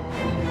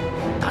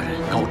大人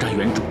高瞻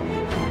远瞩，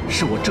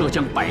是我浙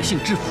江百姓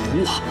之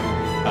福啊！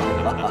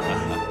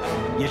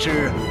也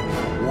是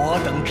我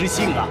等之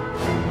幸啊！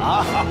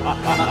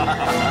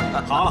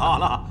好了好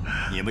了，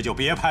你们就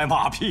别拍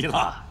马屁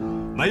了。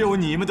没有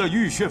你们的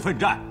浴血奋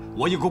战，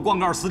我一个光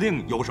杆司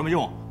令有什么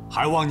用？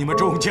还望你们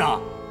众将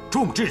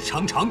众志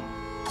成城，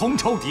同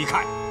仇敌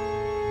忾。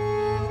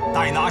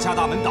待拿下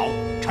大门岛、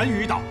陈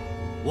余岛，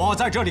我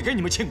在这里给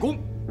你们庆功，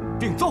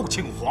并奏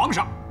请皇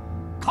上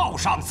犒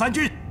赏3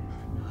军。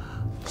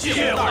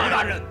谢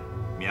大人。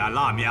免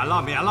了，免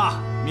了，免了，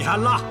免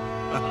了，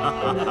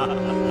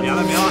免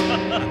了，免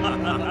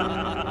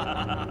了。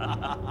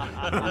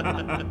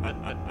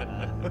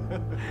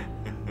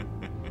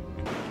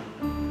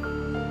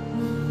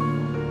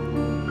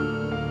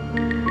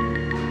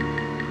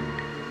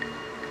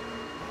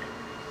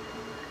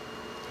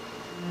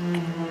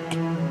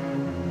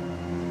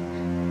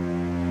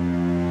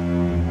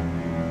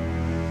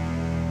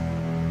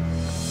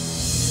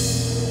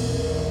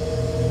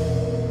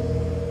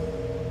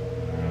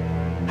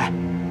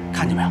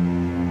看见没有？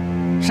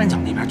山脚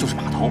那边就是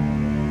码头。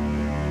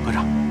科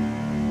长，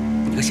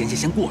你和贤贤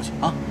先过去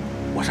啊，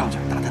我上去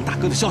打探大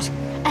哥的消息。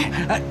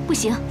哎，不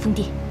行，风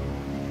弟，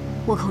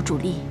倭寇主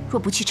力若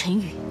不去陈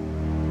余，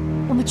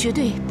我们绝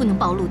对不能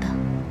暴露的。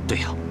对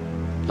呀，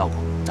老五，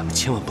咱们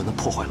千万不能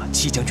破坏了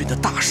齐将军的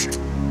大事。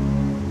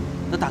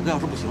那大哥要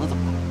是不行了怎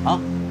么办啊？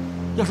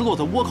要是落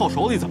在倭寇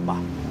手里怎么办？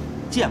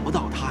见不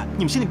到他，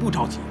你们心里不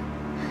着急？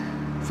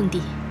风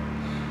弟，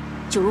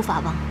九如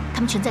法王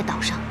他们全在岛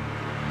上。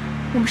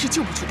我们是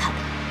救不出他的。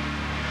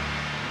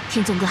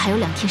天纵哥还有2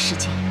天时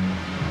间，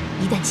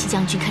一旦齐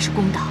将军开始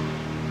攻岛，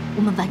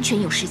我们完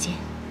全有时间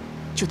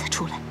救他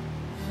出来。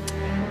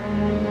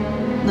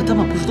那他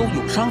们不是都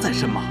有伤在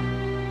身吗？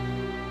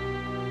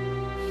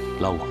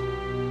老五，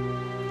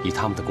以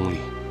他们的功力，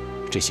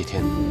这些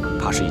天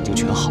怕是已经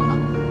全好了。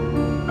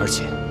而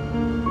且，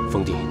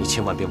风弟，你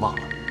千万别忘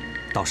了，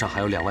岛上还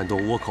有2万多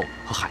倭寇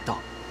和海盗，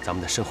咱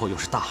们的身后又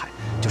是大海，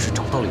就是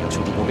找到了杨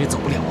兄弟，我们也走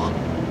不了啊。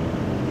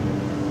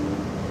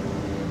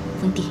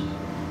风弟，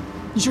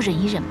你就忍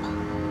一忍吧。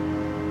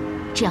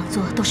这样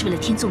做都是为了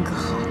天纵哥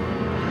好。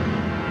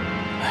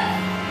哎，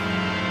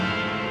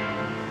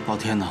老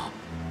天呐，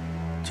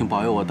请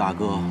保佑我大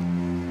哥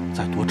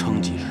再多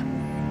撑几日，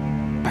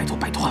拜托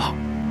拜托了。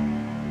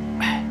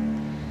哎，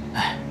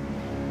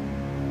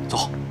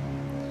走。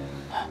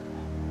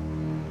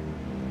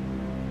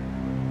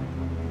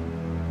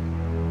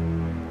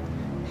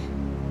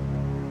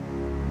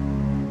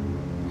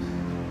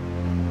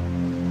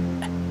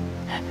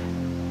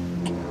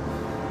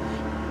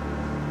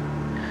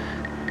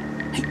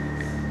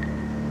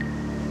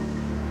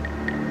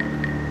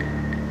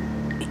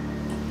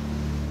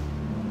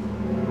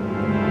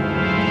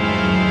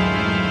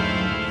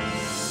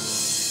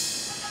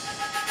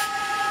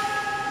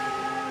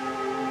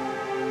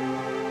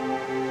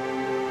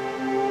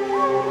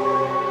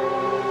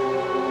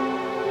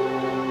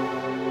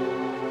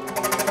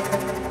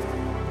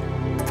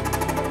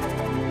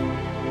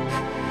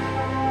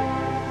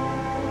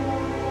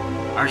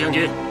将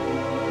军，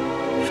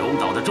守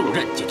岛的重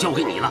任就交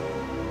给你了。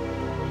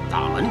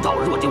大门岛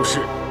若丢失，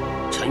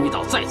陈鱼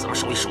岛再怎么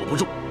守也守不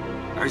住，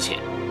而且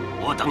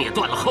我等也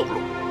断了后路，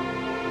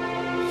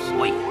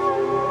所以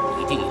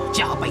一定要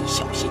加倍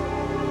小心。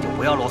就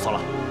不要啰嗦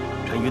了，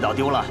陈鱼岛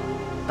丢了，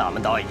大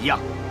门岛也一样。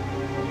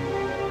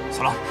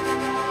四郎，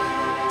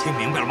听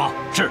明白了吗？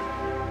是。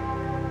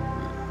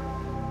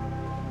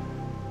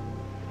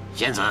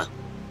仙子，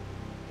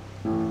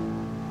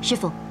师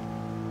傅，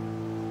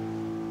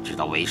知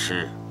道为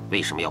师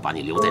为什么要把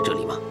你留在这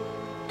里吗？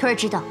徒儿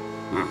知道。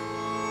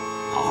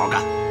好好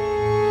干，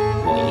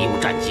若贻误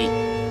战机，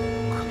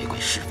可别怪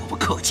师傅不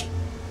客气。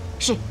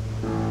是。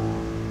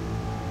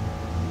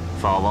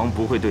法王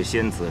不会对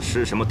仙子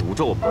施什么毒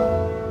咒吧？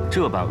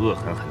这般恶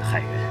狠狠的害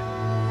人。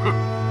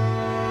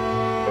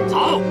哼，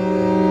走。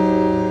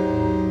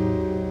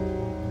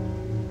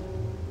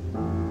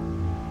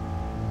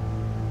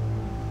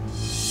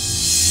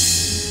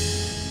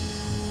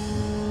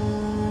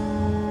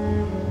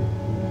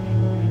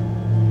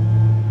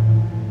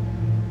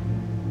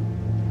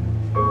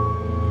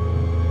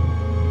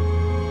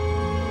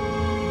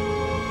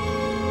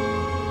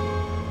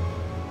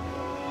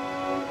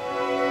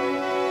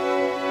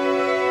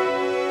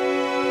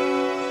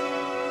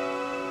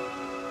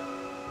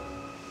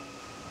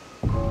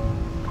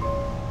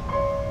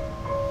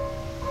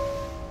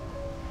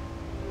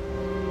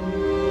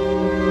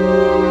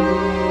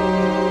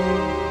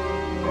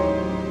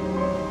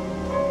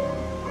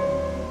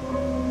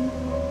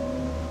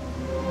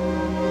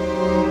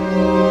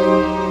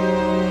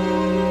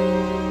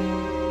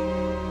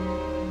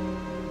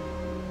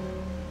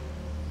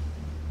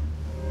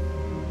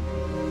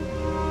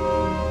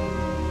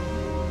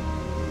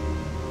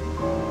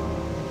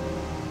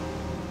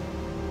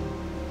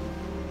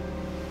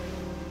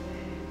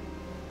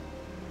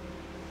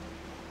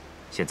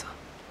仙子，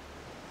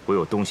我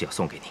有东西要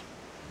送给你。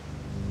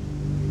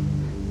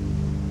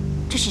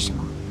这是什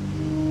么？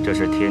这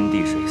是天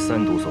地水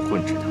三毒所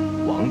混制的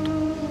王毒，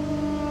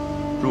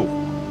入火、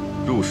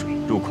入水、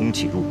入空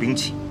气、入兵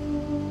器，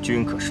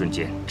均可瞬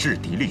间制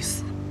敌立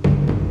死。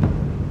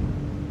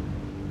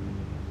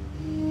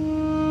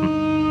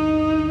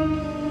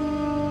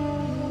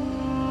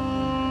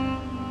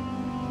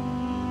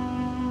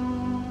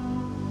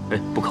哎，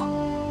不可！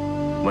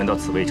闻到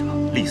此味者，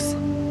立死。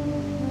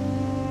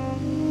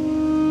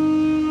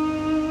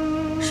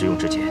使用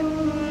之前，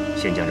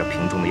先将这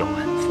瓶中的药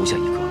丸服下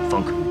一颗，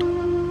方可入毒。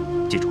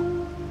记住，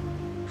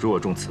若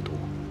中此毒，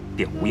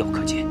便无药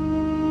可解。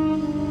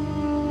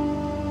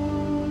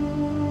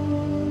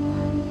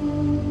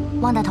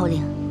汪大头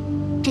领，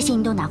这些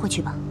您都拿回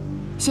去吧。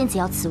仙子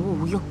要此物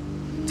无用。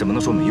怎么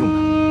能说没用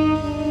呢？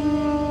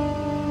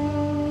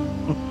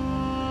哼！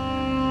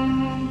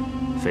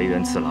肥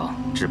原次郎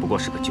只不过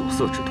是个酒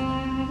色之徒。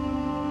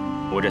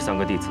我这3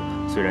个弟子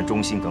虽然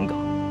忠心耿耿，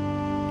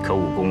可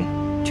武功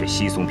却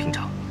稀松平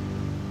常。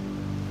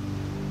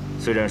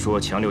虽然说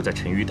强留在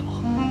沉鱼岛，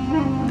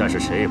但是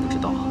谁也不知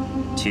道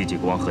戚继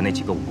光和那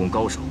几个武功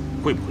高手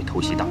会不会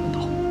偷袭大门岛，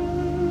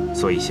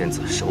所以仙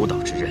子守岛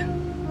之任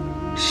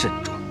慎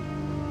重。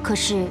可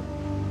是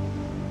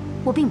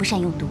我并不善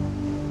用毒，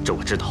这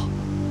我知道。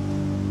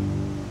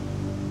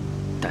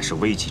但是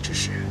危急之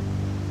时，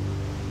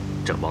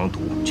这王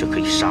毒却可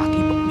以杀敌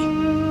保命。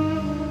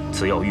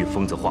此药遇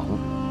风则化物，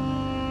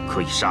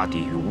可以杀敌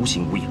于无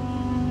形无影。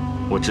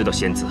我知道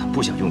仙子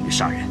不想用于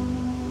杀人，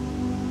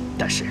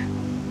但是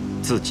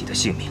自己的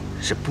性命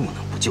是不能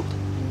不救的。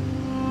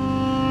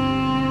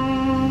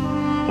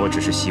我只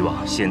是希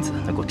望仙子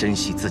能够珍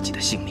惜自己的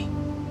性命。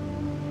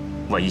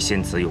万一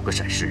仙子有个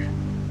闪失，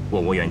我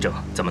王元正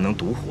怎么能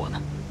独活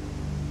呢？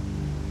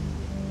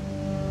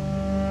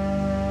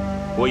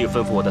我已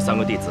吩咐我的3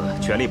个弟子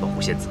全力保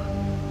护仙子，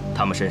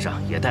他们身上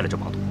也带了这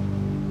王毒。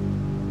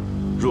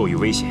若遇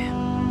危险，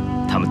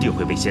他们定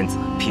会为仙子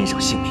拼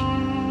上性命。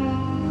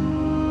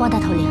汪大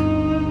头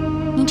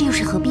领，您这又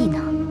是何必呢？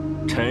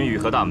陈宇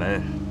和大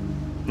门，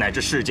乃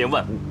至世间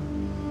万物，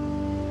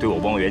对我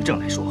汪元正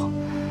来说，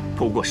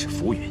不过是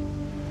浮云。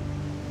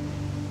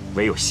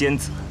唯有仙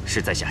子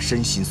是在下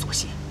身心所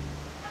系。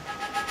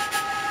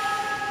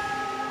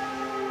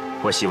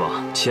我希望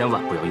千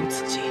万不要用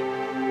此计。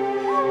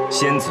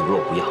仙子若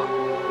无恙，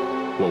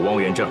我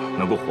汪元正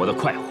能够活得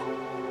快活，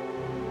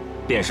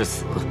便是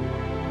死，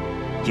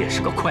也是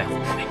个快活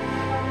鬼。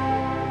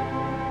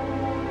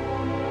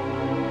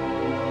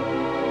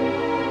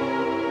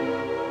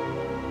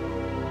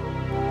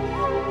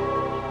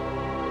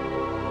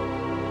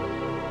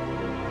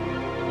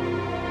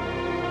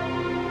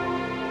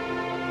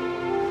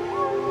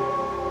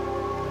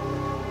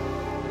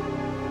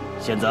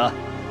仙子，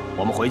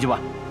我们回去吧。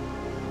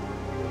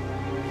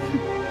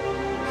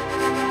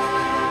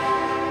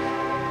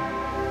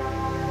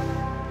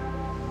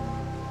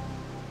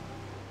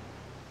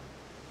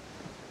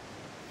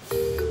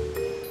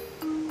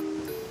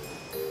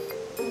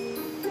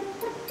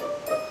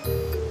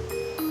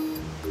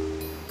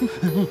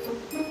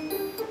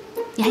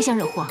你还想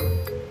惹祸？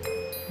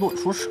乱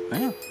说什么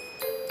呀？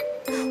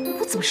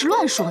我怎么是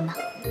乱说呢？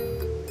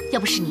要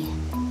不是你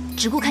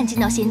只顾看见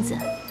到仙子，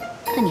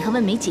那你和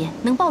温梅姐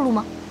能暴露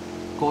吗？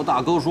可我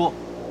大哥说，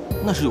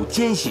那是有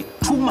奸细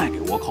出卖给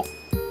倭寇，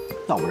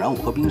要不然我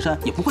和冰山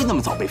也不会那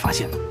么早被发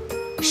现的。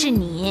是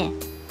你，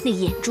那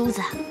眼珠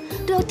子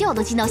都要掉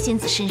到金刀仙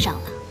子身上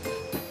了，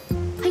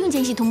还用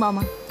奸细通报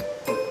吗？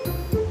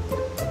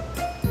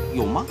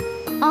有吗？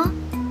啊！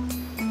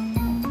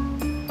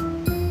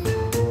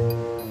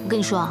我跟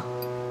你说啊，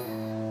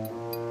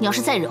你要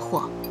是再惹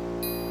祸，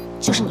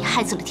就是你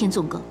害死了天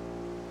纵哥。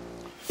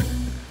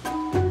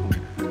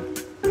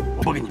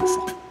我不跟你们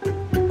说，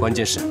关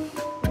键是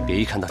别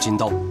一看到金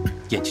刀，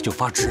眼睛就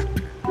发直。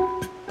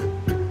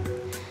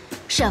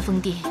是啊，风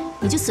弟，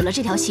你就死了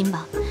这条心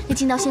吧。那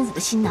金刀仙子的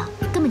心呢，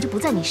根本就不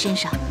在你身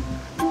上。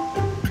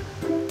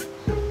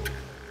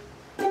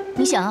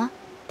你想啊，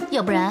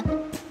要不然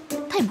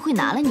他也不会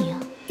拿了你啊。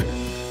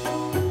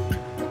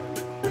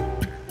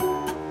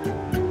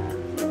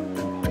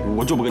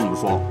我就不跟你们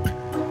说了，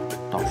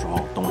到时候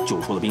等我救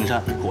出了冰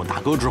山和我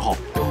大哥之后，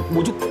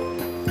我就……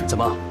怎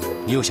么？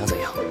你又想怎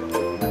样？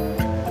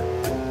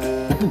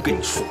我不跟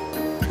你说，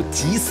我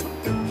急死了。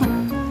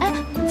哎，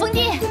风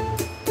弟。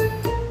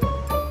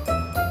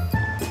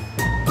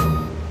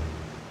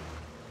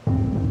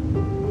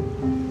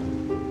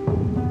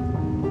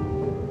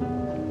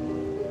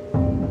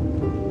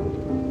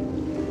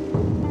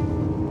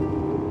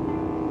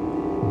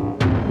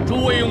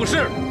诸位勇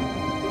士，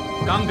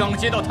刚刚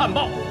接到探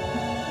报，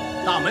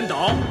大门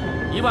岛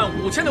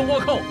15000的倭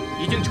寇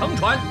已经乘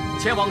船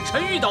前往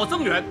沉鱼岛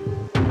增援。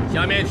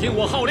下面听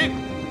我号令，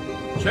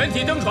全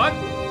体登船，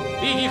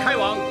立即开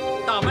往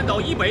大门岛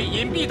以北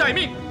隐蔽待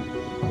命。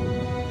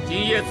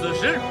今夜子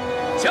时，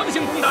强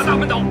行攻打大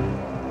门岛。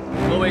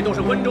各位都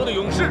是温州的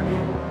勇士，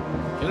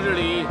平日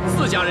里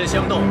4家人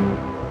相斗，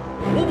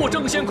无不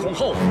争先恐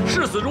后，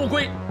视死如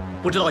归。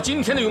不知道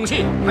今天的勇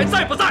气还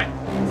在不在？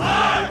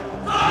在。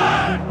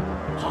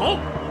好，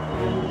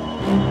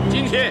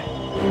今天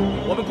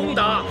我们攻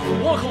打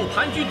倭寇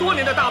盘踞多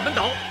年的大门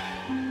岛，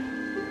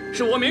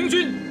是我明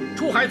军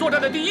出海作战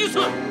的第1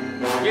次，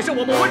也是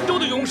我们温州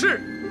的勇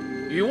士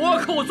与倭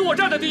寇作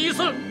战的第1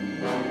次。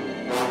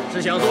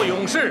是想做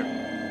勇士，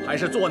还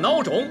是做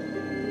孬种？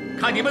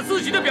看你们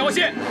自己的表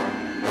现。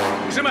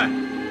勇士们，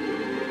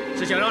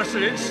是想让世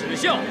人耻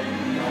笑，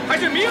还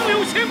是名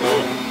留千古？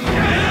名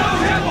留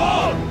千古！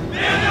名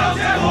留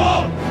千古！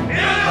名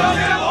留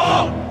千古！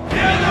名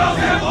留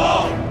千古！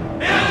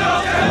名留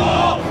千古！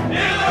名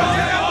留千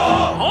古！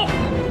好，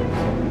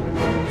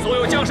所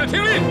有将士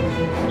听令，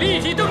立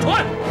即登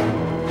船。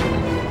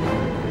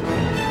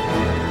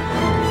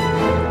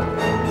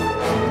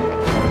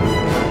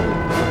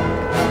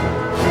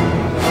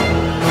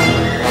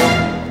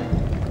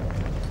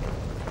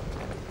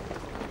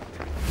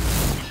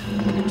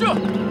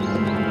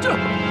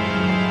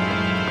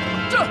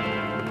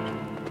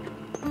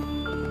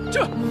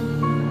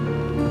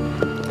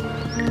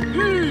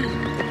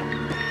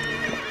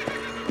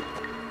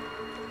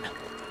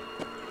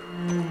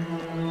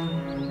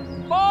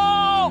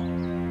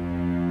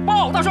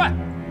大帅，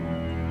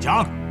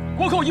讲，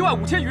倭寇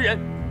15000余人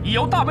已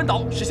由大门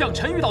岛驶向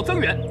沉鱼岛增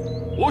援，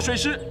我水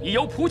师已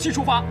由蒲圻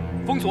出发，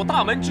封锁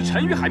大门至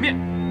沉鱼海面，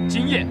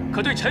今夜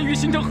可对沉鱼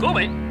形成合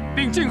围，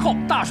并静候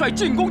大帅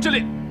进攻之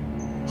令。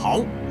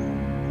好，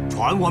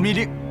传我命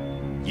令，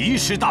移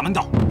师大门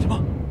岛。什么？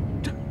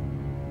这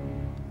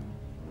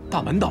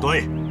大门岛？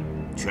对，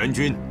全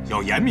军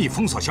要严密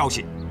封锁消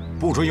息，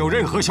不准有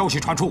任何消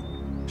息传出。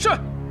是。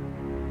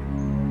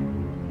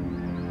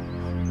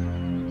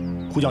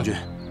胡将军，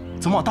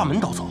怎么往大门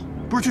岛走？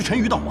不是去沉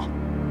鱼岛吗？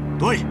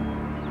对，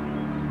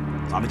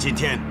咱们今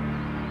天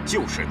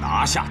就是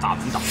拿下大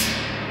门岛，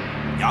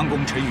佯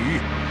攻沉鱼，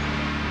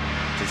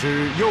只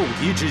是诱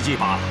敌之计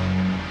罢了。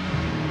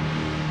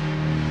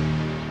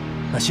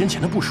那先前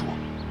的部署，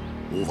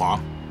无妨。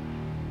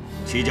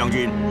戚将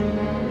军，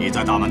你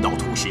在大门岛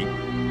突袭，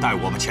带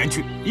我们前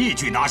去，一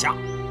举拿下。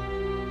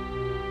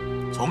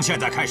从现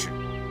在开始，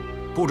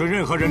不准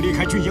任何人离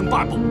开军营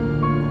半步，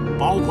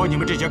包括你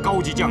们这些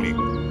高级将领。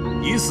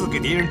疑似给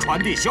敌人传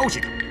递消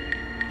息的，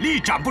立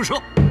斩不赦。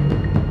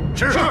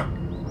是。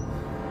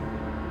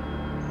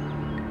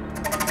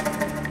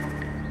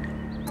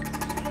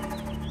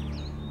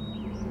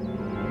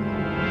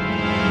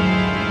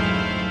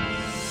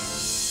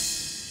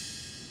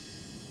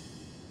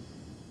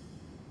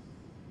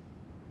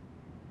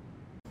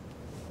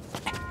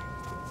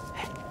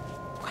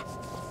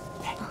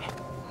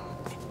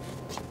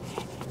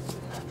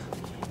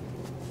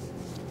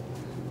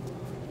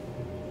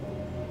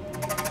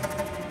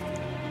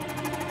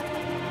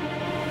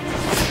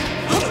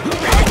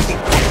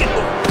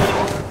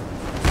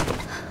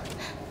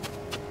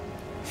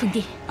凤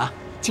弟啊，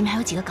前面还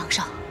有几个岗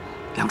哨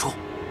，2处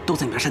都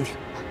在你边山顶。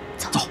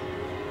走。走。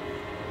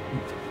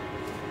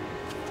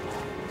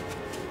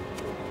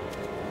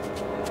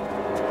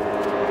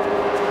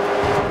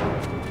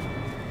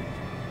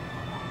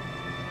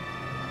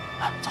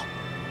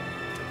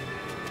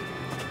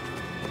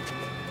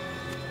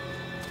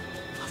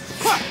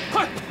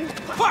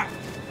快！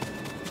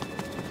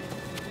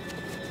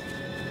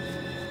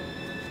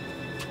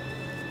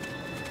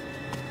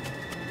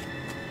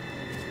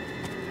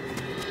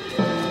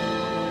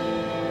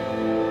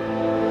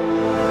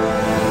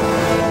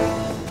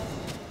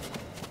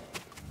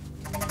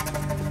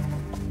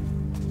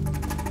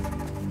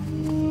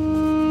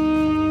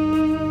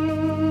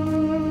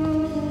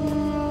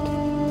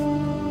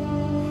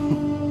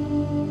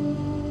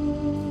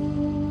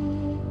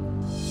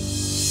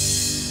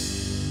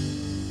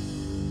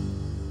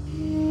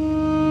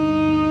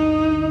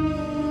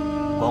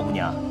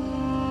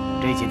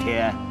这些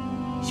天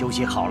休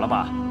息好了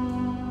吧？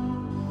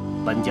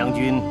本将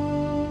军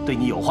对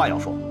你有话要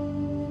说。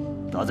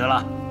得罪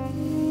了，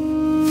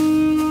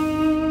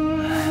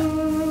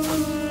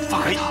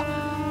放开他！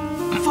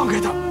放开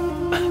他！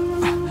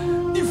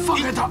你放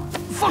开他！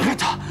放开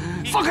他！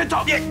放开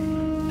他！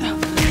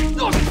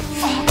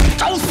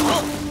找死！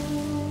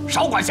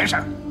少管闲事！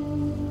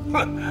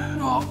哼！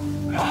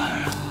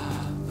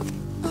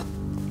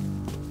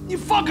你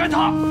放开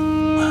他！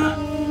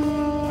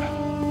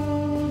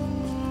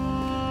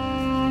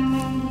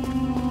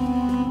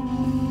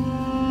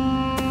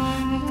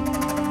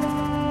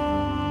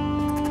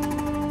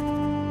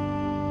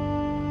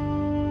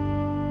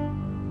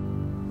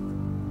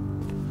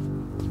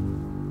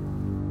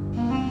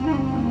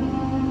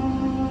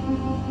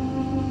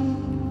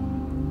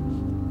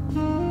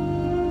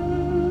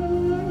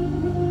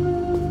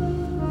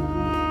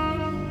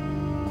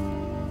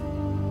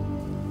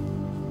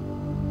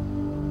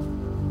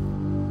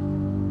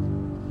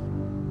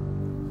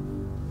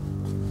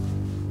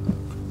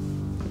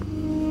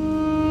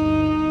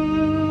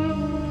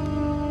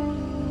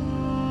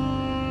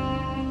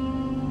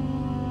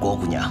郭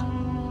姑娘，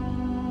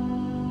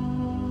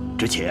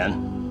之前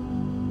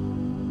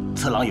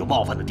次郎有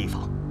冒犯的地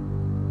方，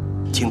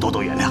请多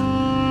多原谅。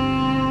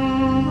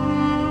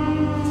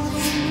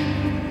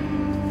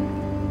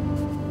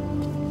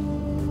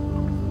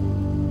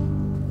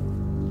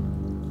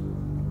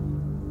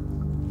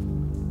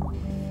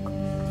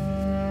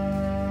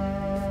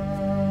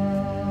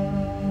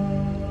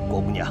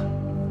郭姑娘，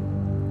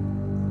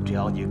只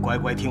要你乖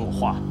乖听我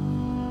话，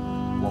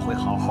我会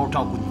好好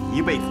照顾你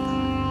一辈子的。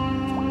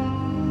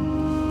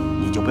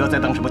你就不要再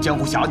当什么江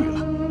湖侠女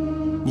了。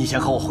你先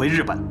和我回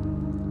日本，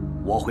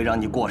我会让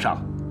你过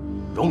上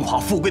荣华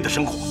富贵的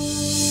生活。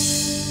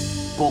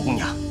郭姑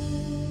娘，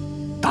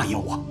答应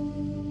我。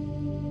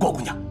郭姑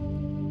娘，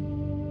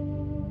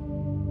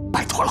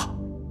拜托了。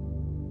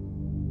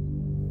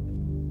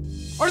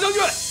二将军，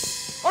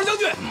二将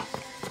军，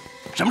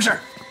什么事？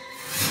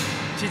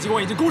戚继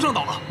光已经攻上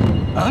岛了。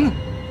嗯？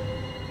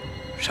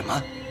什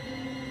么？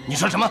你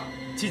说什么？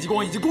戚继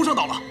光已经攻上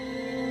岛了。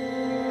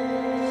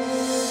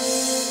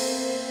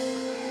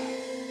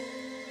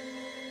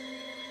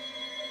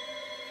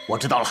我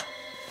知道了，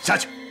下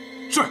去。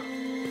是。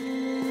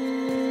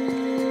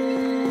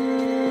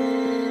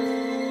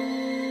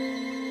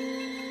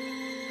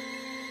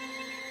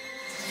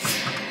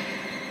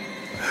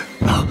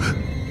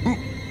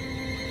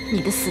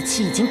你的死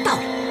期已经到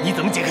了。你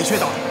怎么解开穴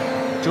道的？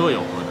这有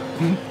何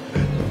难？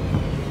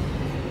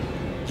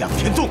仰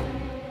天纵。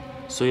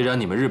虽然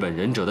你们日本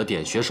忍者的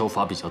点穴手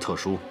法比较特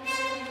殊，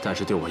但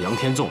是对我杨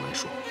天纵来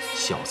说，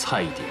小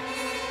菜一碟。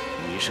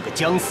你是个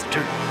将死之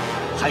人，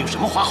还有什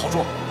么话好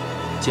说？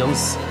将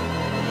死？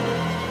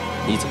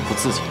你怎么不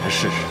自己来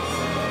试试？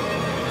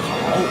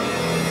好，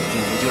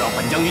今天就让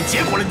本将军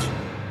结果了你。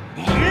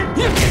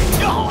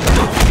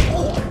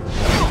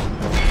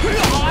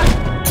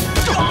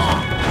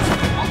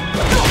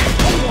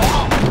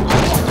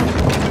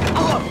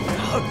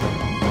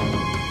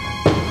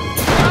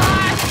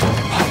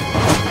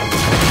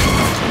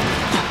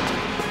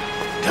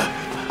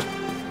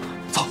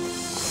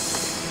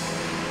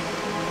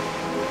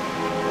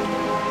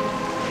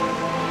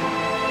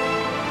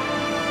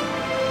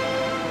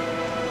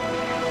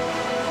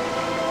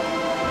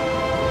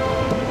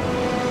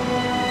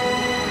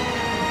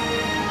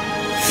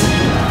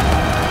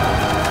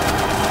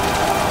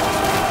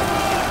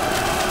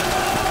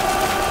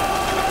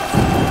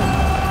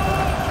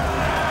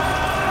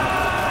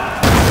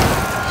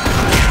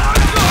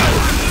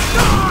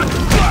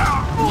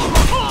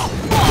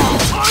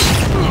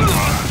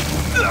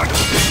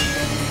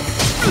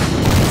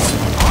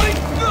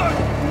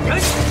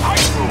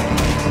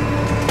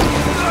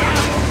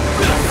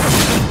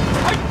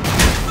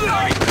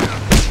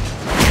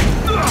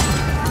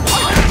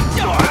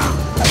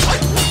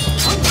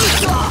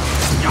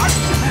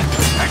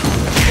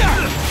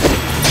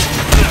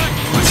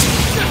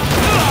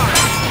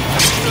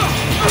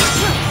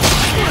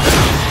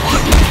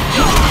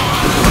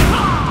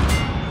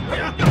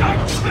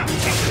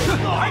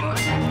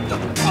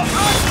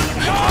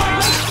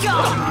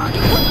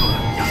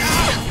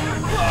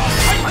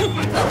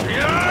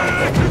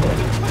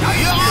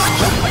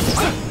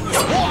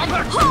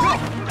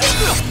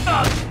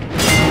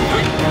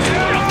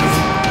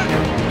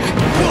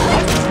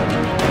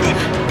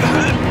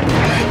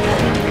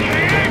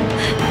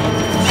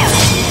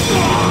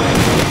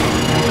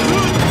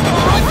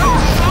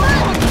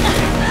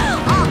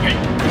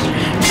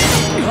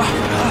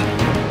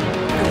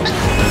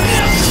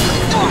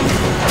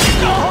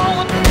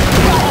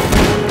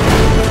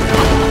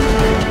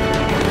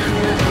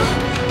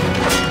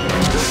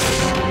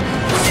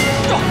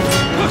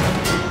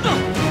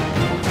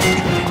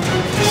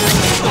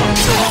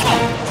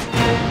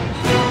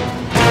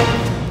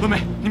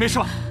没事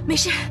吧？没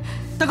事。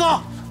大哥，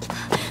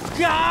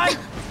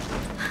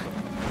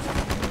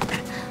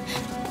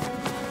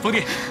冯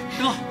弟，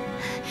大哥，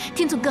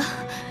天纵哥，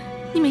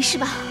你没事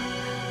吧？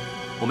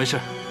我没事。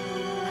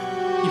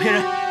你骗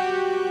人，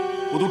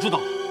我都知道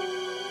了。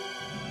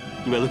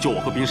你为了救我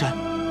和冰山，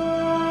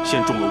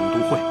先中了五毒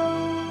会，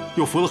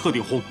又服了鹤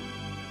顶红。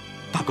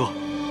大哥，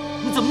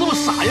你怎么那么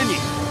傻呀你？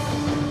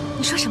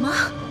你说什么？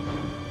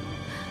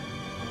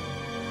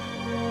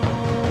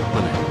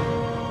妹妹，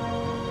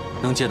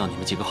能见到你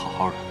们几个好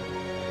好的，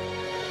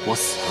我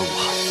死而无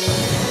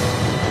憾。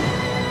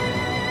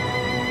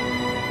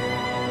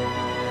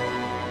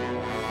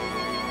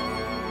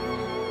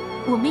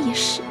我们也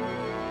是。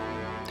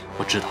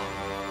我知道，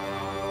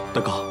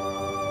大哥，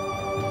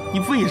你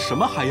为什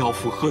么还要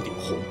服鹤顶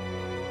红？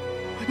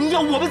你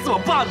要我们怎么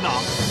办呢？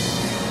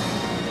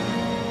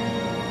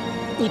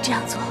你这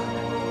样做，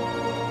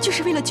就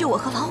是为了救我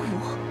和老五。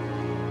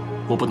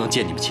我不能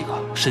见你们几个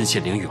身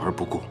陷囹圄而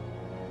不顾。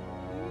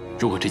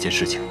如果这件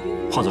事情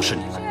换作是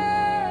你们，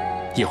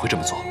也会这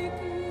么做，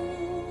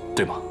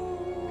对吗？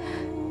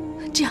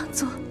这样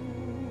做，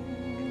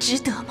值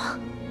得吗？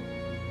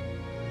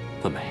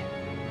文梅，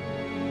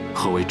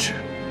何为值？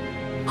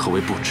何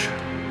为不值？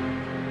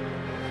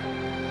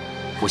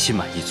我心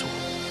满意足，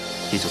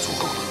也就足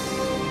够了。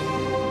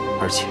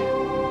而且，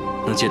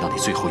能见到你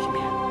最后一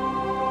面，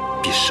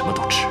比什么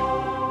都值。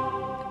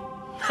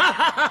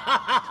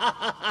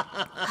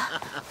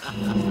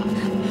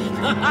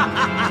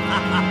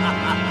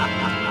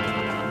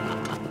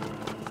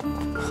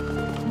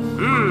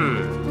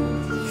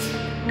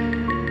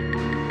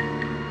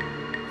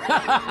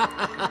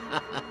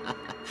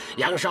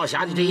杨少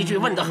侠，你这一句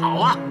问得好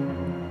啊！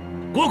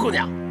郭姑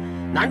娘，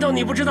难道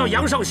你不知道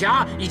杨少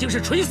侠已经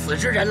是垂死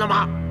之人了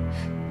吗？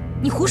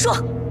你胡说！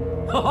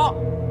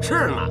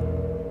是吗？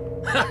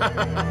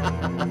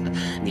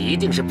你一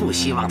定是不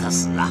希望他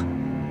死啊！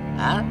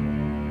啊？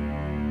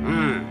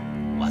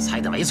我猜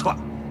的没错，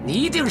你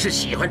一定是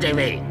喜欢这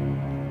位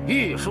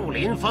玉树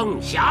临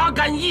风、侠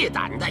肝义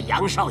胆的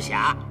杨少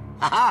侠，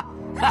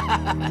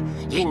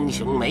英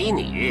雄美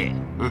女，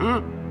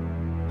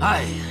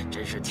哎呀，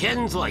真是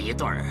天作一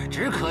对儿，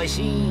只可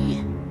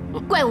惜。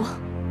怪物，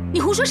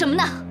你胡说什么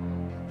呢？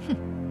哼，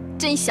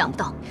真想不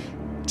到，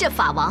这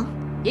法王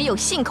也有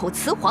信口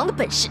雌黄的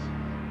本事。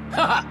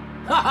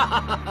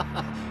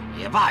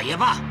也罢也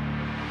罢，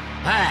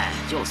哎，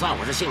就算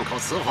我是信口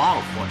雌黄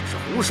或者是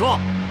胡说，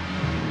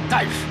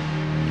但是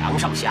杨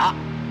少侠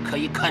可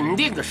以肯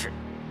定的是，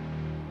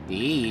你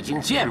已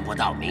经见不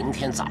到明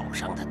天早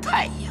上的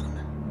太阳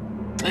了，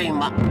对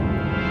吗？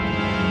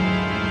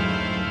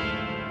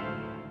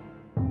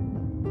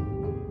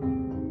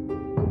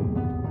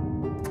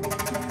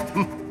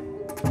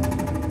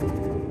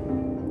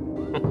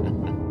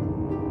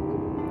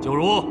九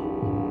如，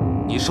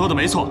你说的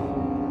没错，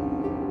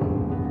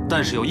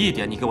但是有一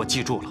点你给我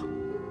记住了：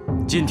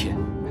今天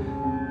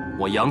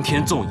我杨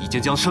天纵已经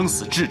将生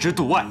死置之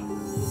度外，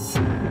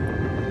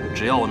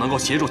只要我能够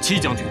协助戚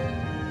将军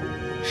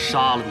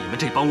杀了你们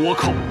这帮倭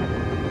寇，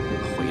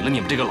毁了你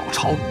们这个老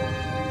巢，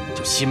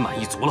就心满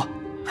意足了。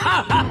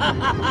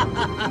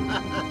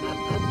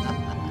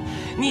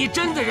你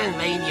真的认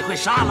为你会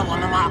杀了我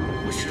们吗？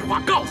我实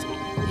话告诉你，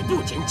你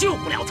不仅救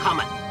不了他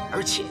们，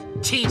而且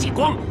戚继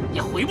光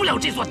也毁不了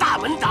这座大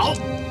门岛。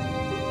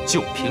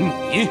就凭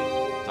你，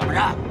怎么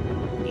着？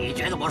你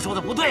觉得我说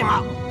的不对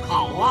吗？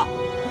好啊，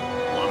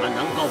我们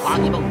能够把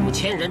你们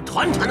5000人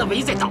团团的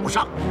围在岛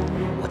上，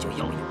我就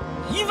要有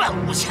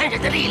15000人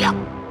的力量。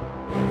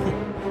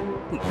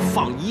你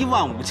放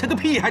15000个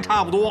屁还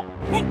差不多。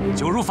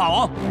九如法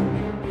王，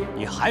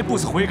你还不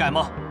思悔改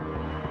吗？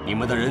你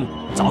们的人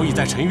早已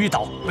在沉鱼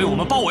岛被我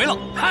们包围了。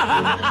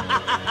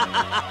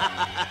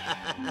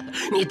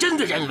你真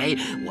的认为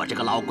我这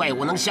个老怪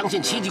物能相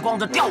信戚继光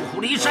的调虎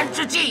离山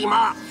之计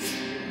吗？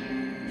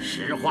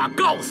实话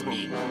告诉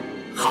你，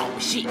好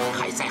戏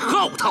还在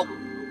后头。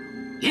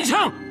银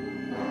枪，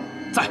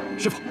在，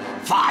师傅。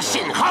发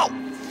信号。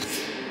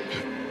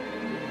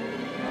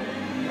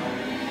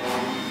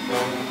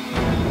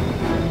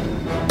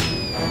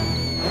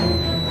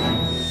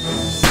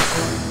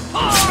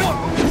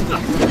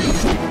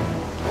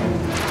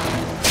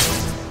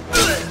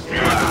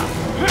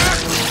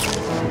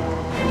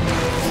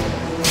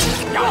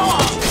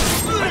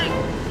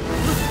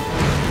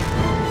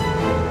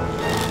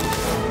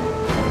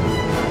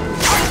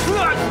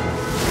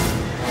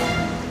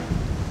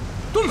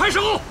盾牌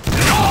手，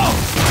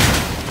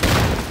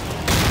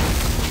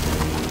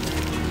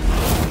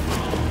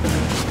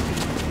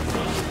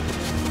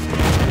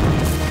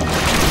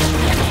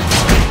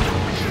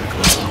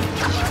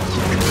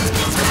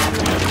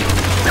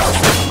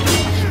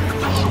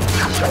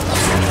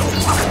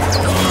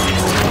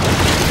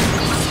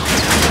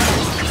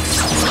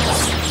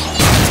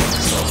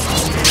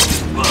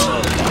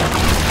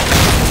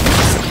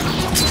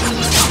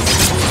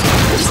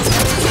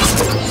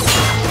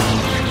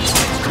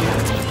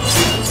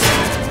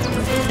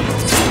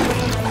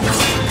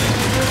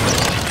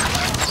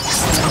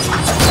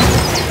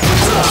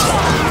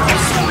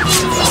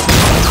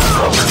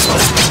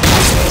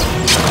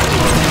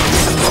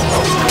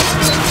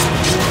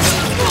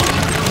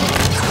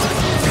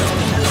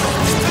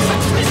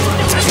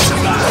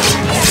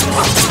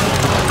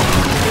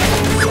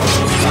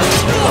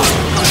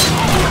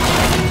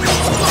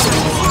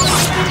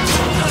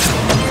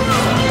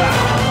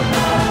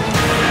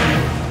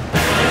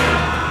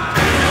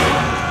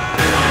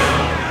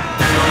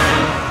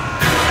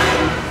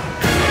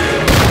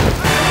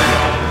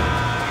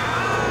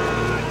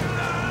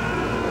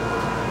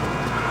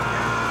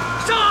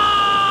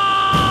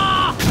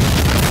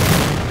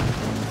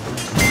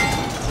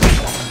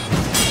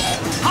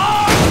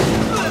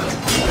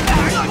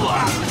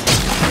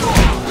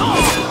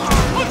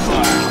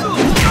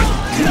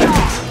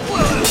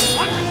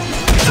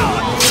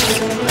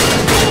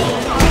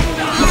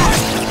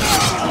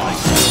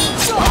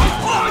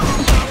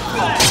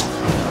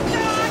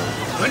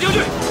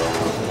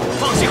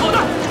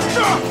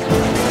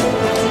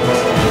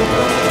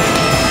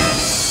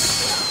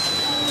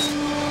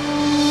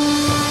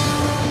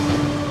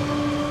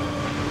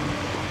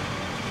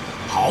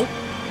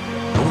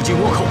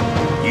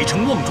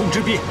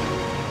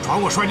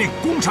传我率令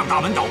攻上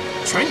大门岛，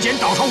全歼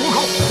岛上倭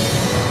寇。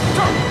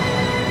是。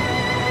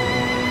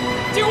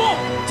击鼓！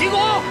击鼓！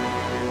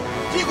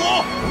击鼓！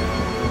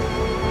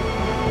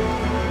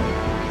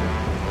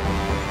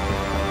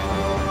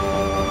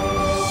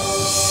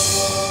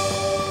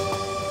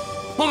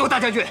报告大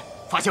将军，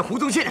发现胡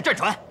宗宪的战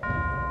船。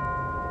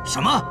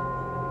什么？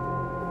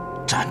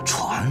战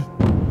船？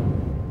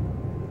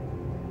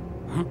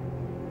嗯。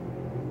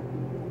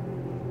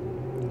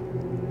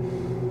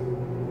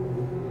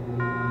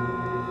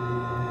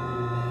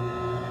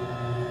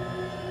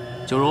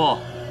九如，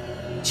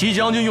齐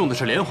将军用的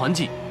是连环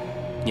计，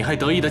你还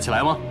得意得起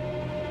来吗？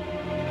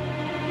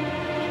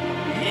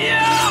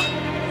呀！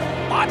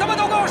把他们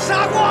都给我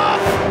杀光！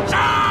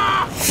杀！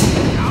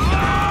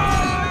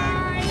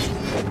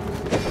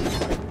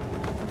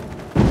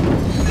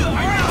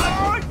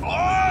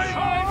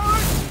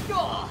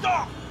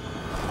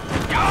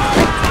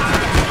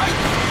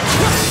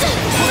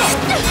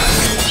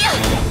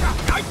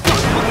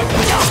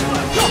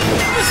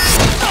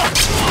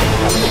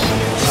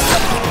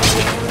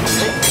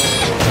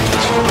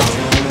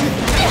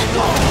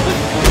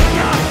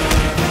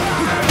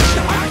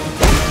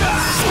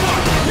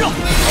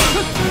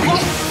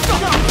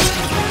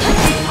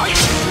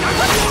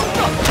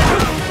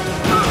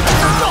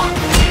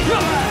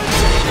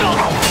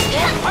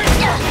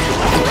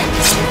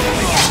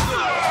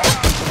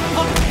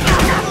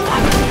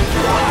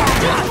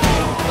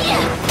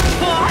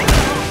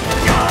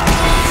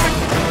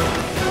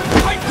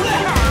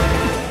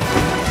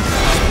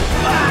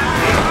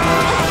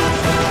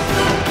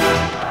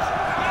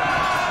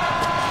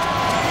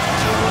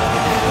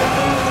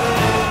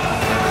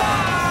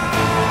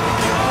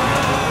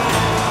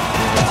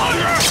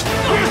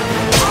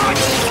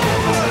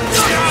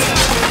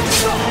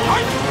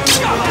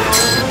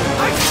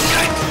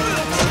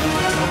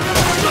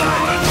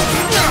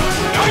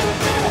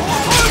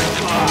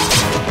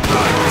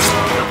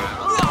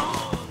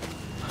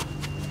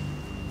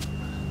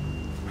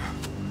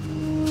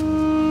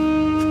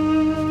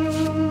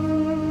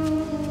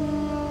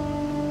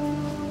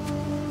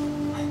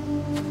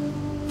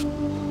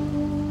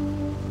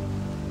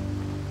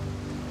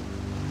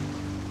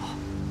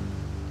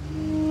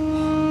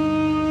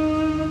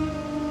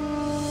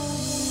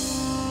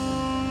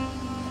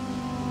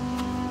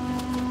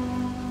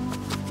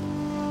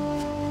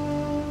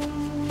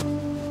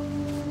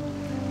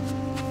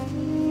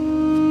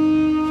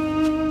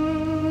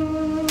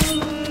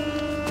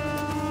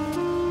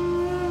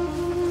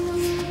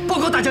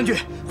大将军，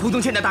胡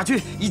宗宪的大军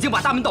已经把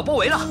大门岛包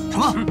围了。什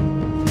么？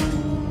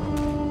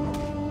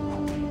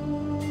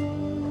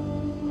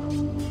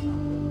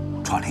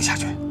传令下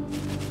去，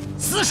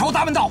死守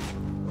大门岛。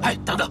哎，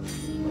等等，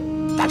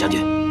大将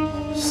军，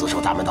死守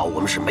大门岛，我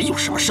们是没有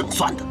什么胜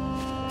算的。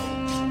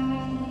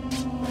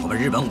我们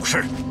日本武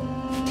士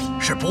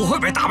是不会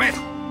被打败的。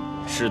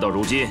事到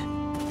如今，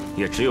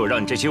也只有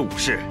让你这些武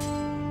士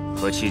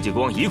和戚继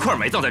光一块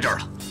埋葬在这儿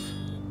了。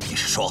你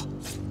是说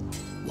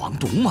王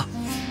毒吗？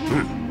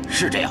嗯。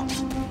是这样，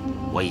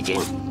我已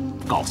经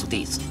告诉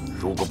弟子，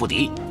如果不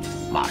敌，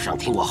马上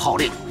听我号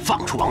令，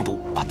放出王毒，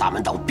把大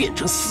门岛变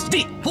成死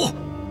地。不，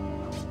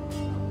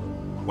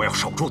我要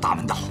守住大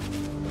门岛，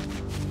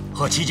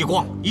和戚继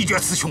光一决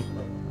雌雄。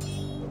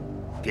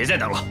别再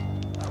等了，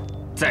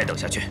再等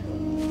下去，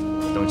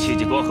等戚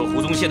继光和胡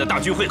宗宪的大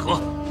军会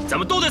合，咱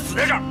们都得死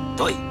在这儿。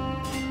对，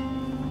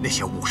那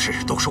些武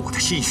士都是我的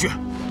心血，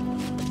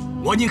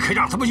我宁可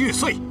让他们玉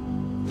碎，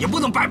也不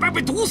能白白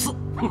被毒死。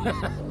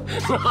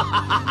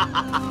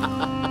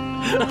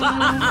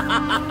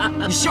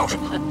你笑什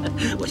么？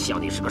我笑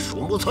你是个鼠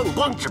目寸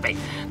光之辈。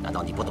难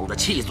道你不懂得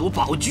弃卒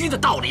保车的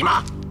道理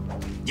吗？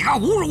你敢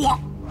侮辱我！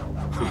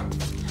哼，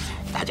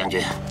大将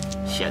军，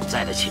现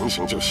在的情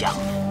形就像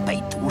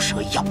被毒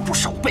蛇咬住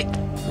手背。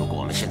如果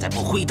我们现在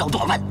不挥刀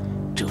断腕，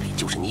这里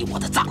就是你我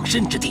的葬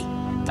身之地。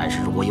但是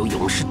如果有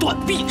永世断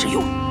臂之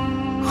用，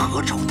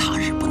何愁他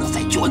日不能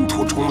再卷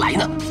土重来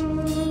呢？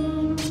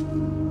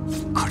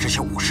可这些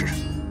武士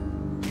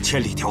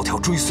千里迢迢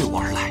追随我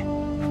而来，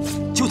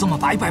就这么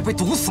白白被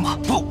毒死吗？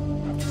不，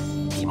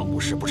你们武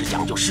士不是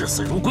讲究视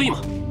死如归吗？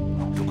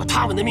如果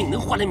他们的命能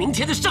换来明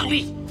天的胜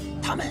利，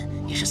他们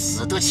也是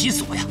死得其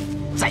所呀。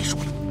再说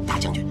了，大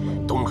将军，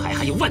东海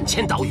还有万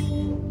千岛屿，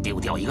丢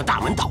掉一个大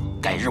门岛，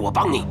改日我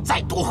帮你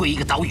再夺回一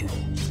个岛屿，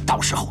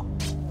到时候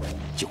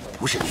就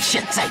不是你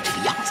现在这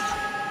个样子了。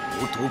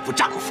无毒不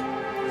丈夫，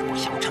若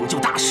想成就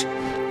大事，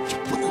就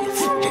不能有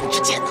妇人之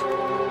见呐。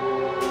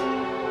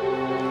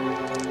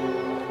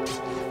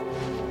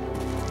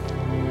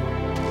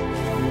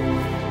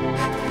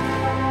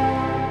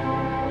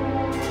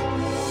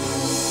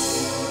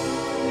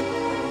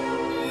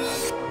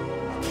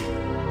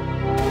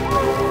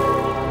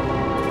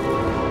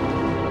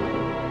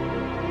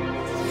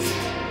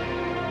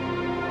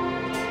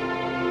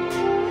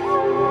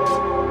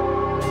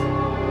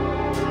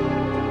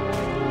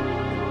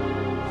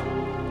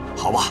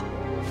好吧，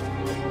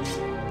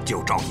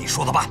就照你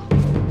说的办。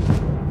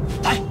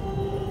来，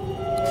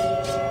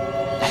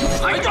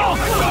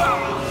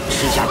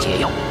吃下解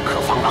药，可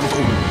防狼毒。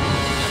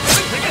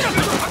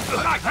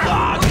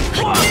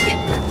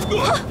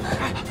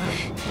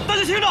大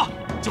家听着，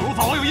九如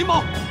法王有阴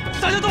谋，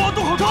大家都往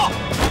渡口撤。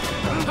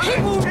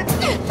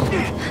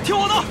听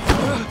我的。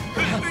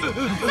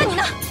那你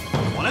呢？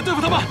我来对付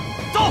他们，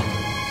走。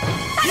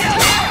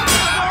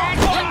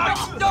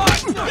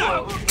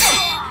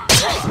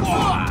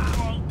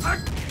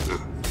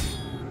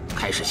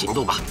开始行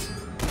动吧。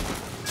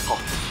好。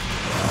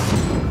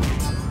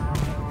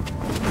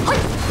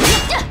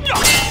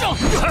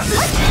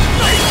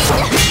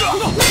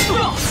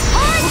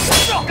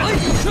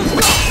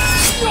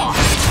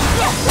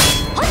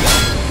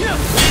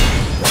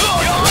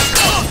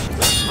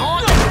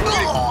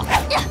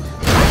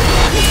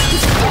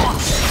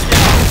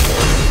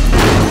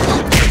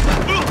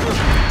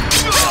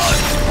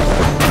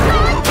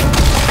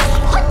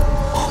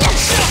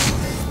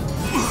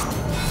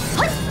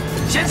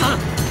先死！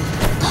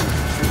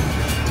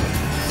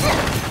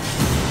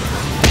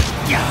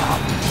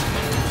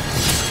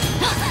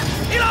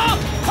一郎，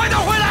快点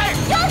回来！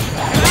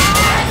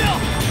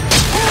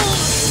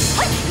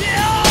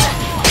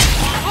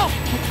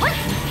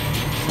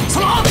四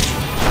郎，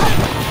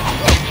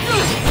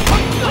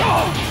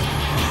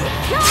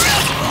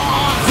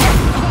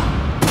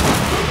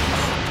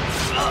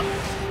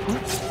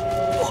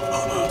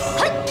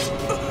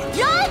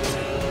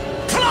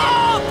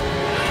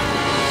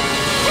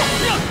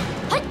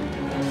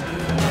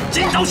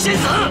今朝先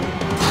死！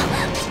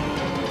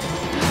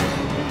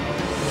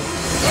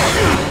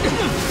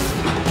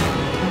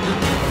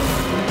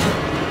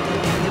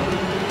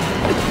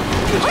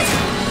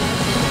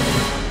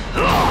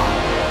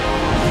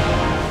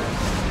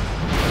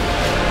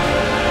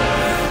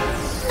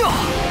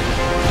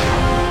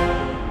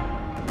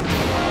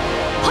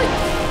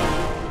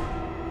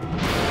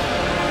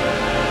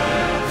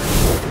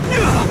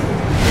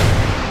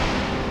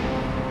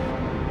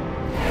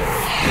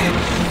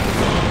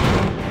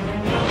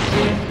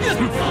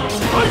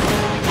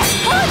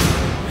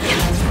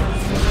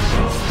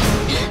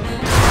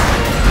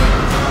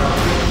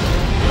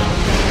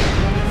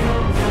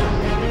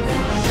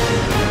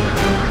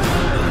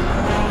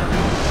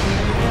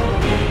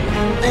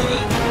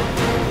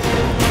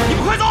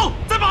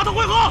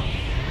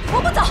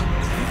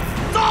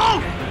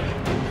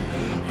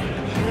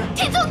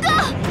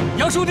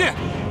兄弟，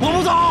我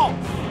不走！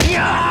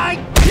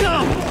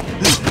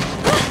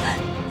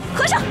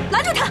和尚，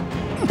拦住他！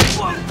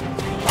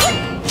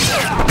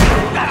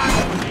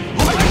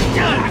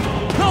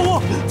老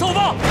五，走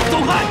吧，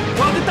走开！我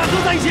要跟大哥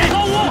在一起。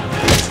老五，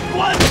滚！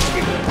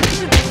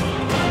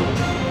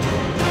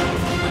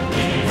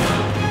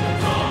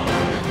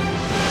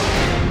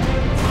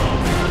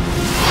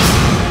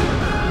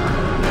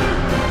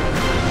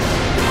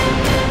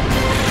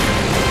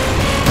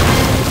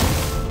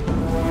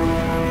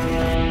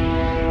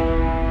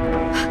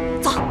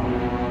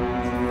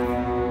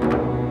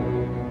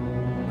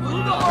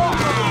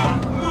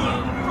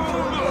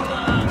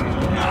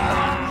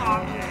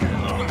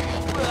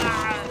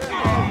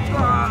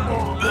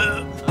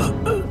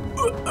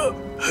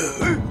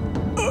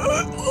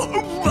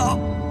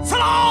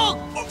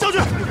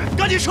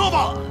撤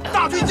吧！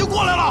大军已经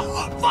过来了，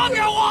放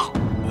开我！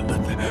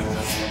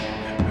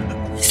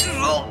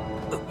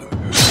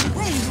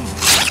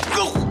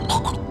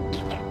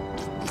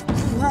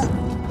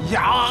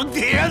杨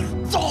天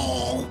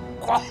宗，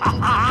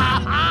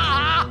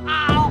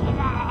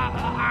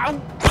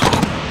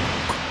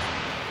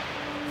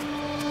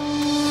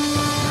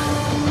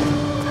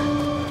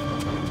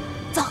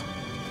走。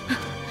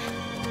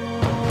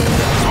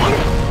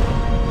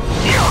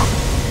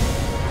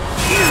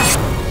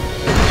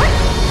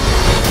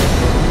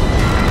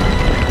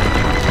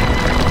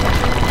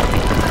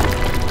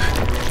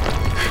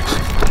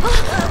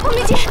王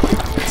林姐，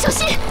小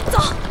心，走。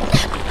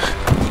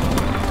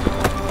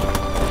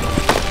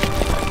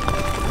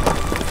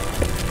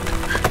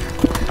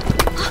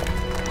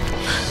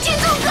天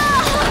宗哥，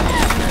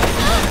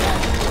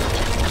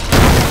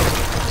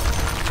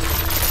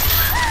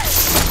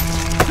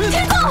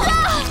天宗哥，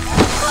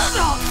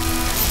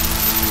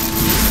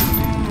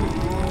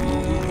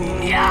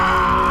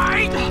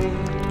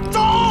走！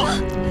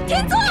天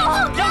宗，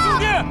杨兄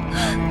弟，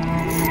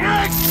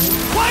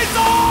快走！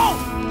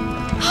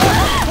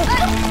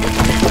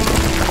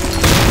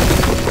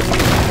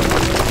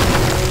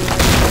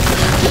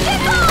天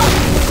宗，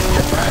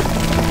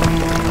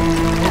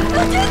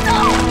天宗，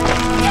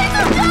天宗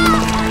哥！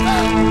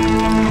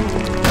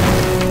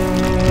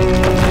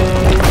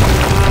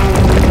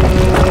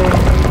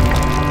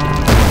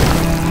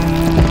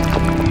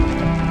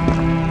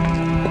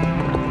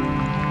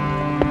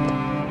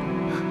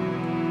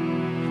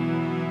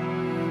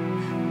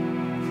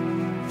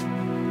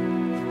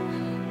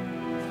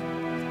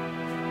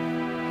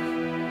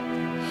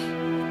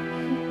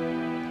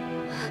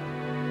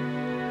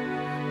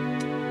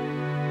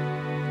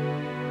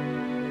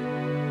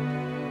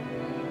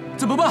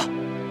怎么办？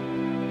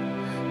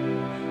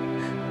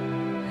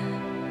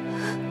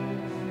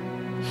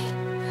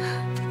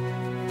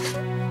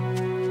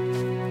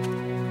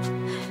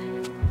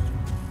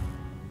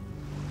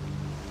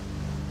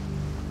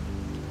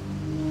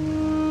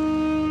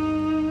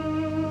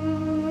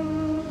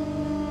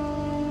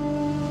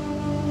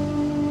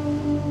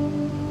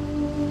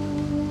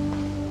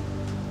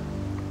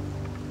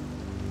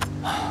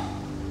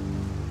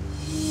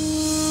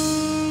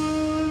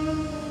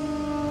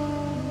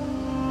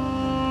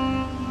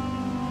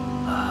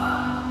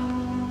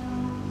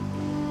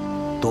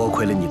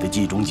亏了你的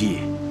计中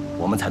计，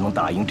我们才能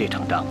打赢这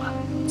场仗啊！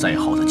再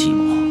好的计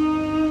谋，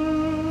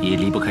也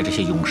离不开这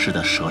些勇士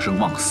的舍生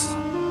忘死、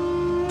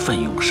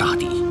奋勇杀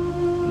敌。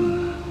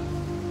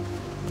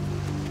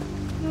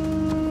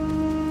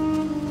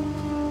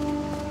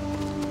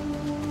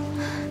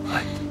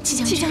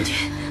戚将军，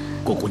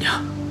郭姑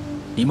娘，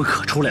你们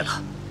可出来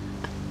了。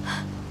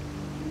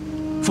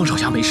风少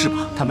侠没事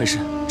吧？他没事，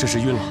只是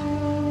晕了。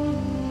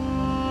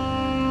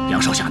杨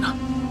少侠呢？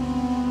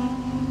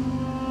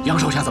杨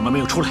少侠怎么没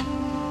有出来？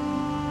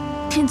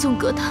天纵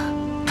阁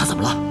他怎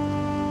么了？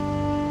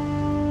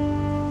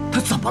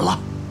他怎么了？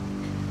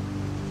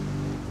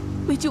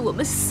为救我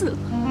们死了。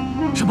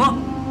什么？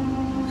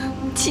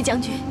戚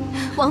将军，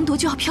王毒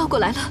就要飘过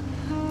来了，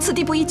此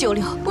地不宜久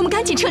留，我们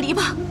赶紧撤离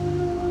吧。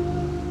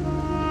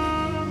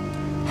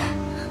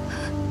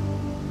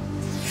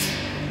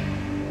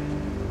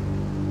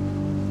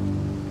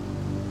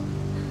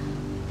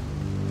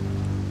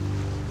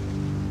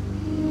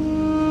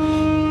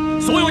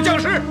所有将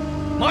士，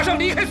马上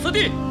离开此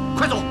地，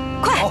快走！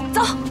快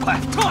走！快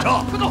撤！快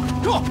走！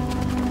撤！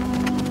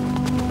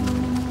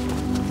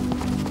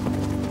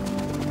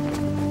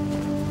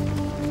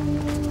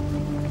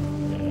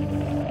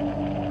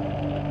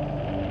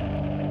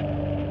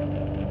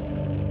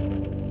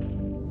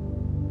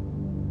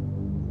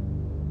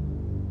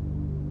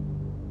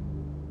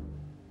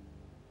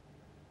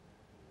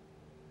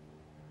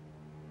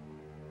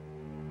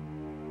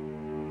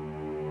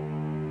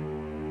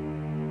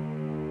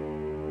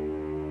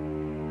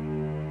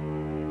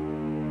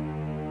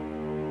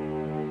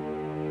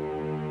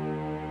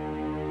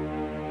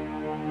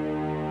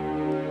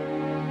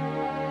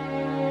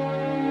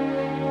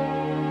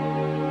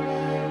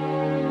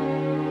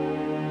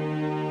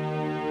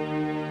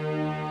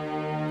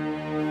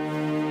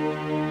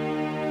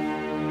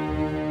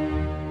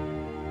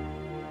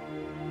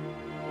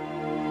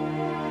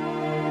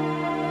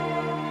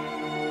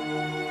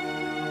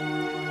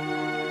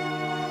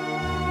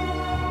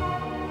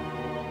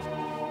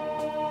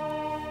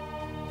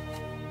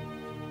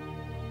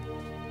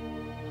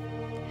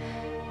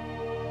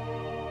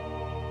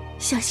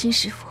向新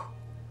师傅，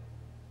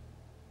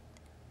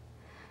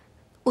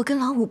我跟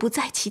老五不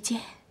在期间，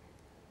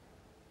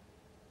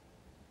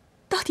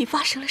到底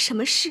发生了什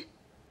么事？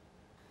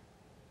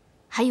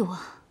还有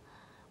啊，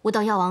我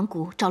到药王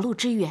谷找陆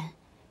之远，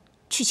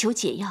去求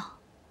解药。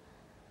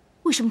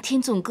为什么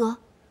天纵哥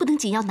不等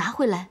解药拿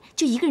回来，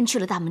就一个人去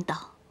了大门岛？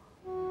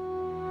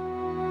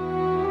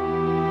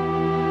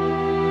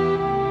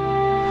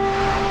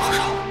和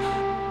尚，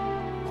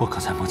我刚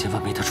才梦见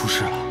万梅他出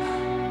事了，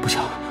不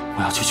行，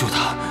我要去救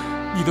他。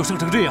你都伤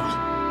成这样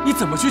了，你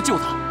怎么去救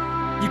他？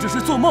你这是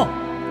做梦！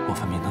我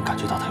分明能感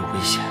觉到他有危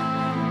险。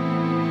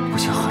不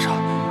行，和尚，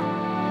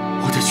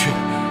我得去。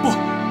不，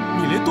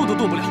你连动都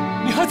动不了，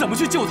你还怎么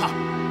去救他？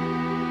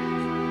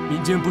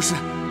民间不是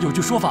有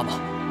句说法吗？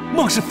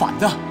梦是反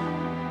的。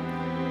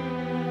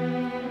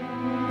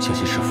湘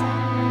西师傅，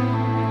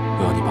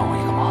我要你帮我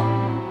一个忙。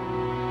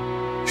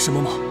什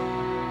么忙？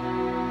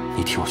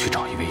你替我去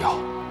找一味药。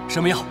什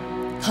么药？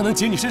它能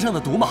解你身上的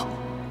毒吗？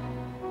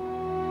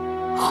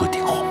鹤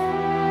顶红。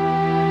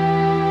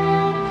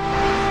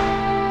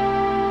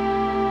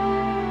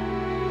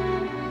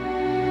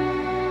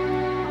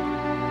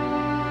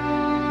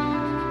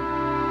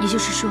也就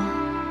是说，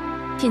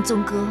天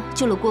纵哥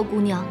救了郭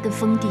姑娘跟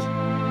封地，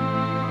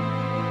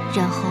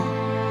然后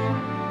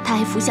他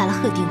还服下了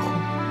鹤顶红，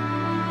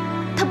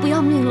他不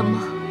要命了吗？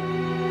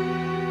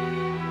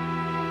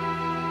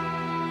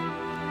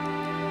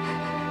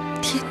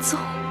天纵，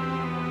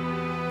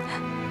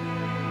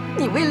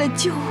你为了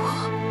救我，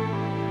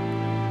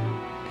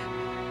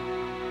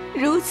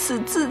如此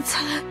自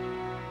残，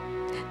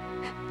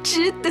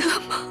值得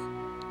吗？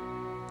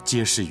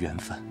皆是缘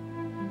分，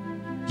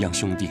杨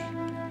兄弟。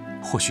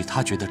或许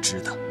他觉得值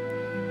得。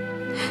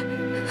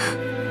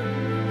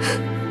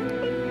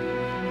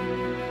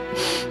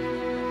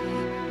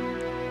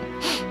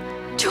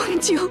终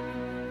究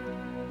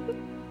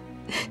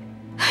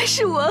还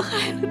是我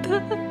害了他，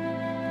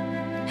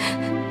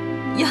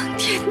杨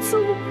天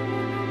纵。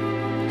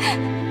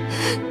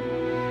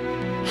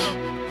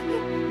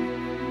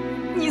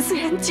你虽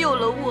然救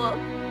了我，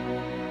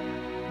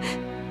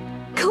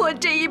可我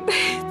这一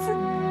辈子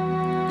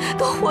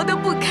都活得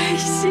不开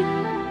心。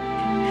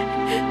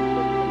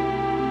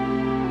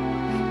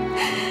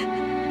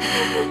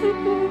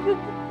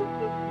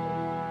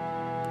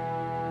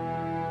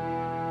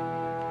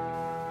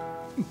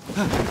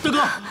大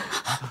哥，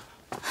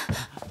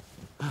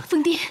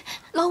封地，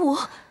老五，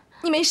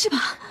你没事吧？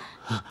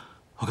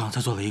我刚才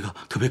做了一个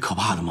特别可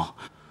怕的梦，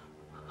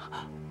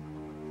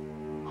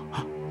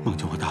梦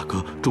见我大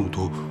哥中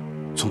毒，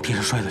从天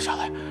上摔了下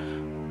来。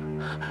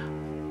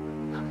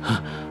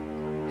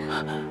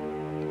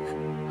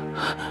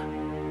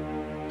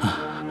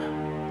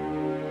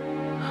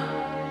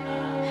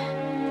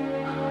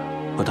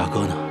我大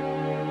哥呢？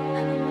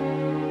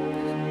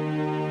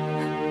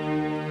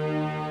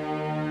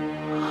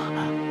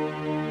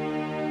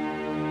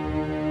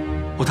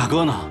我大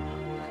哥呢？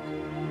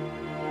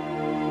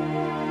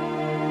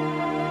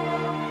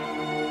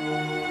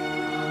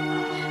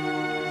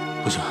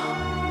不行，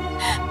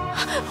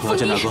我要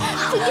见大哥。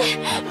凤弟，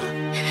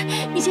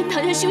你先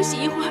躺下休息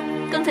一会儿。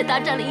刚才大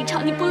战了一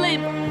场，你不累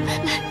吗？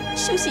来，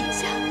休息一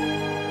下。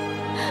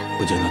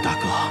不见到大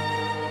哥，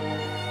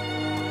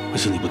我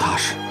心里不踏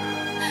实。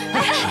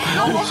哎，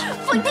老五，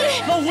凤弟，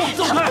老五，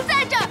走开！他不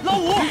在这儿。老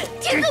五，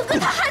天纵哥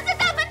他还在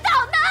大门岛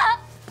呢。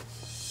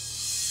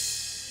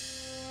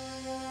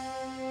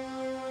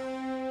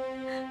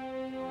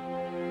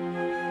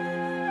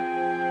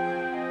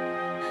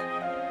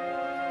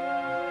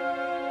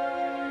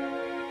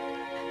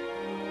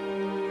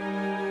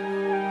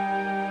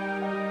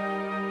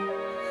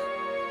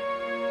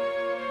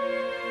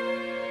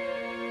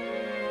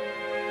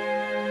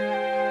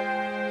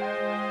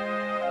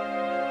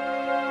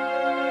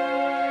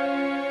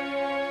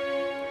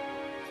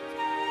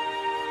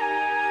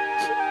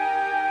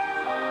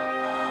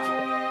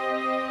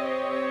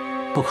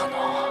不可能！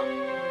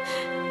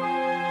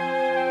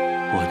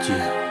我记得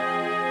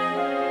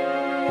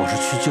我是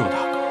去救大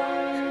哥，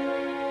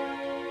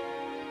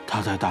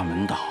他在大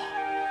门岛，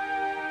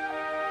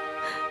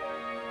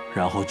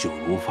然后九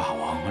如法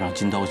王让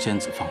金刀仙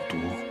子放毒，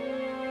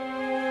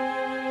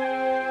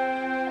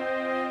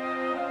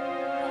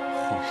然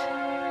后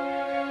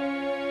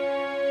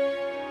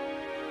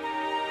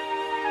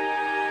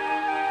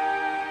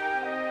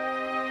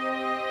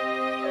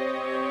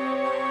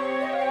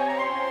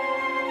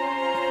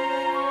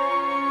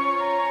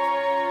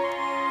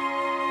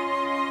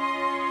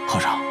和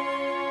尚，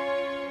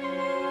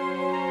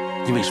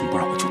你为什么不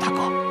让我救大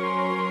哥？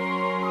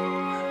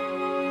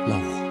老五，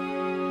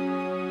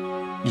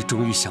你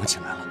终于想起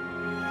来了。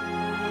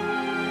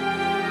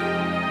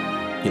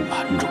你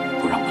拦着我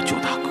不让我救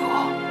大哥，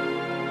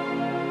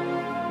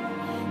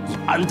你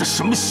安的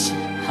什么心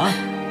啊？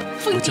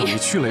我叫你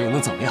去了又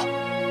能怎么样？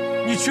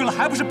你去了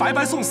还不是白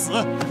白送死？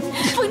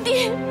凤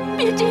弟，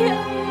别这样。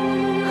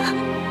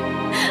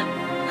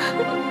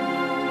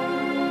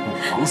我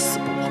枉死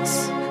不枉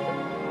死？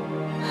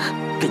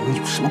跟你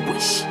有什么关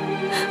系？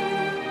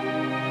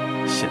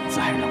现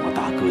在让我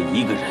大哥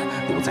一个人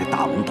留在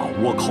大门岛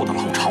倭寇的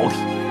老巢里，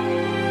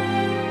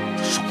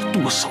你受了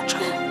多少折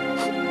磨？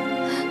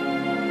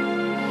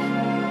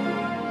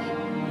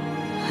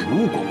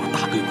如果我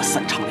大哥有个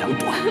3长2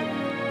短，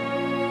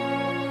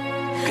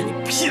跟你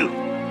拼了！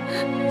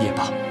也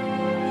罢，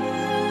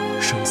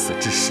生死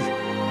之事，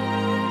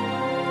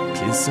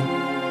贫僧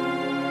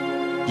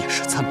也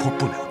是参破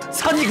不了的。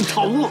参你个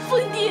头啊！凤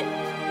弟。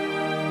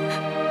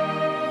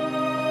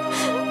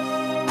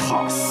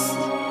怕死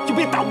就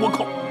别打倭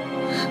寇，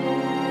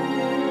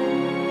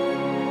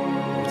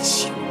无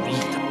情无义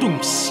的东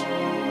西！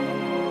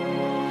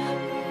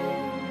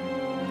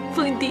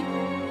凤弟，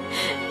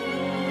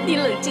你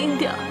冷静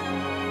点。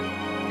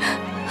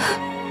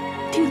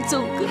天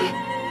纵哥，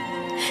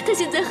他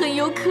现在很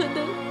有可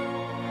能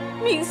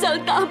命丧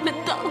大门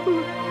岛了。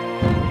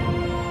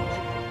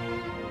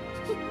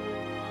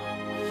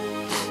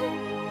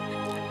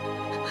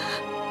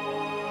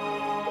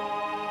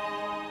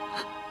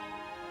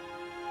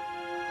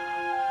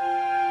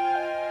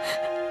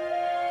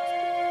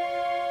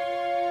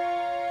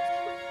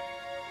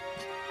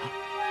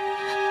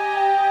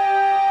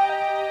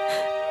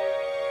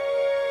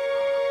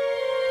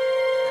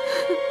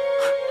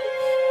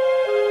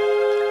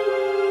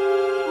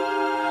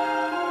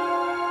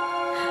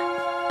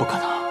不可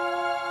能，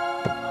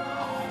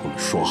我们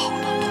说好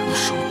的同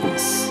生共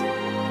死。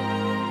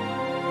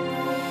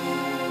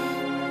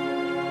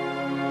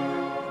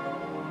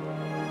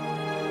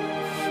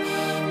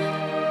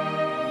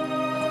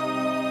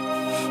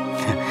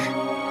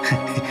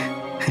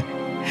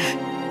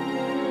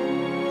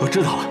我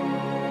知道了，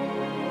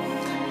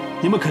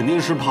你们肯定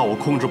是怕我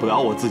控制不了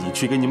我自己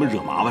去给你们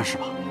惹麻烦，是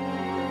吧？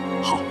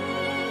好，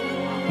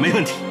没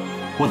问题，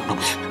我哪儿都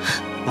不去，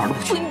哪儿都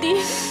不去。凤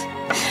弟。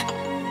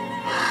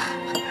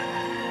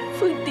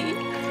凤弟，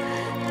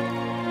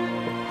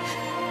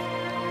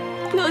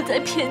不要再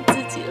骗自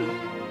己了。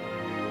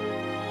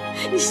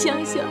你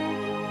想想，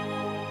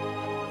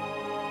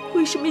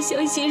为什么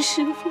相信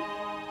师父？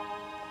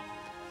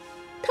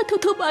他偷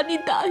偷把你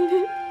打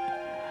晕。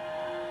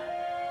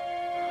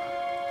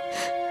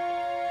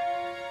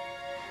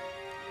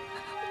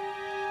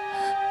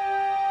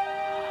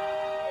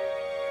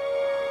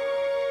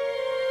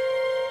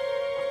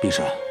碧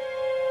山，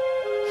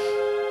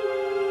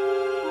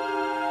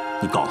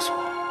你告诉我。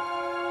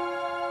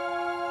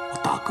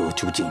大哥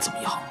究竟怎么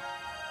样？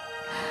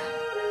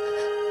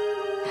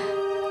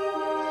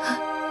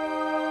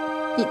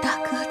你大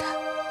哥他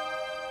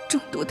中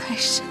毒太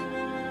深，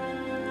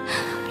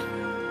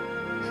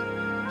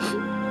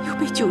又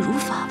被九如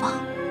法王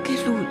给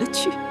掳了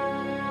去，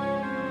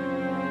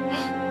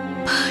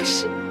怕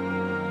是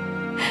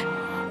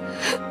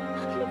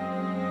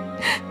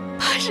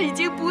已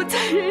经不在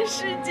人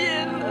世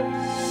间了。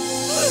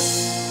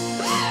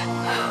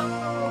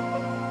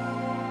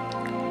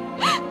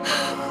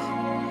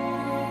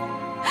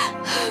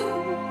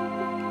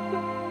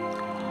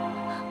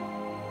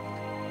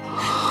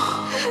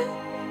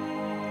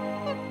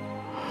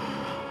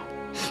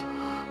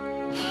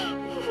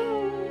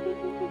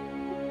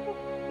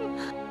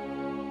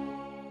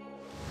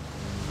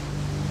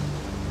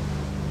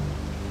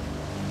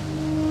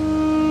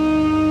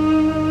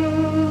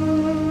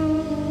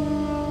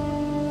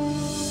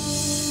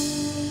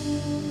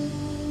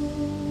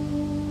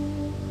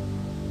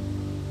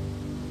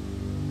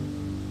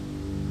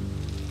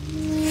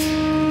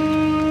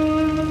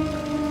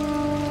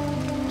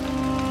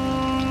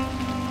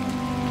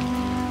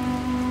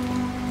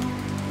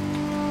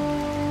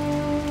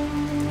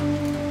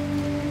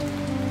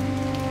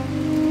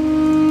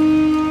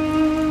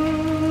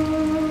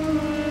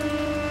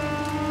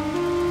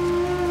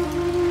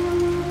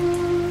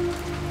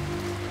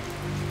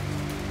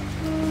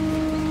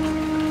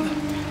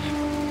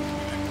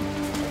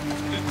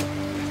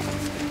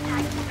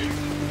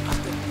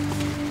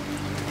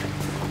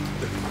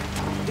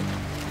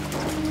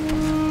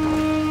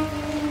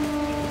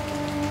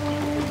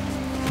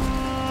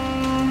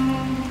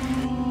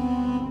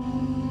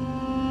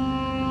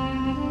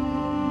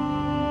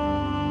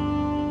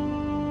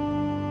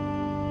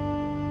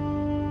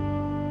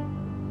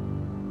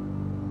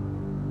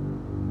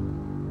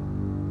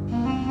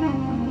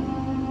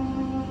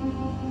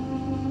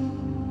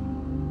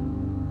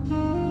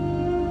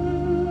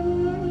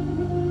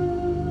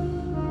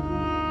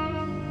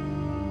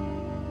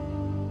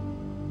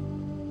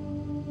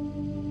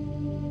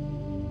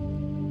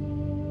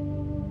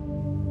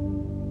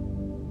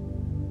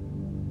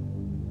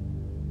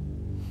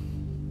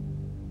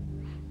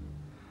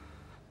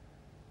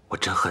我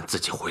真恨自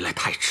己回来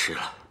太迟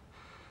了，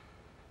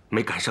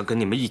没赶上跟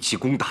你们一起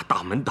攻打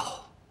大门岛。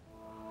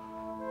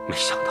没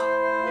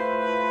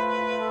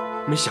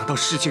想到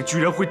事情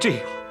居然会这样。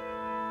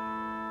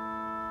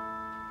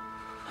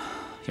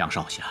杨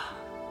少侠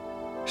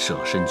舍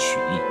身取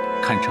义，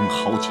堪称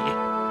豪杰。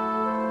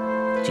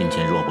今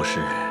天若不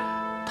是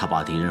他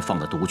把敌人放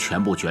的毒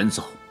全部卷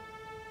走，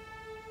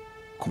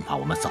恐怕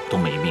我们早都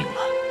没命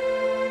了。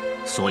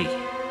所以，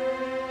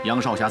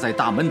杨少侠在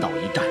大门岛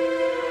一战，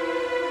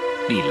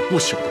立了不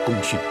朽的功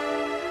勋。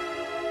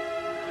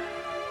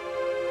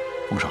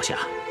冯少侠，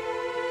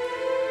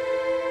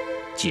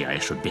节哀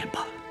顺变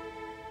吧。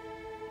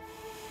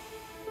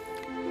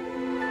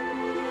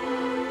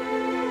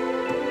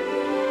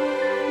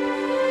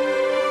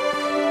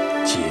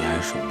节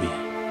哀顺变，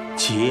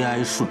节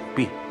哀顺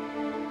变。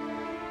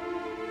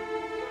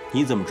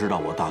你怎么知道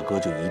我大哥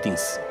就一定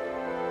死？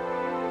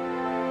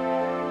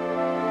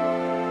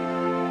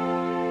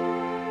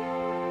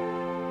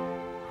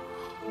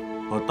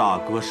我大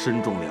哥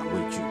身中2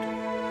位剧毒，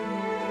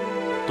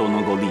都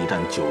能够力战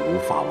九如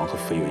法王和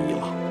飞原一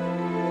郎。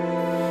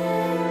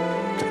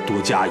再多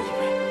加1位，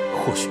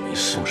或许没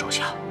事。宋少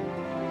侠，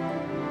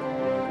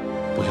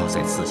不要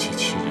再自欺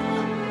欺人了。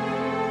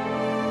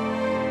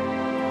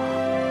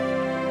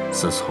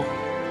自从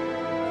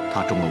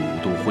他中了武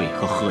都会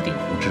和鹤顶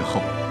红之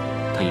后，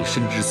他已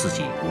深知自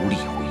己无力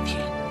回天，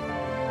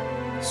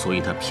所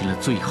以他拼了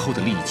最后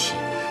的力气，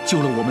救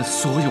了我们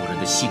所有人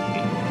的性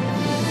命。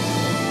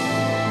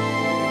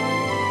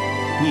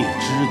你也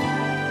知道，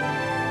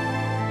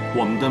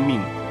我们的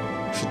命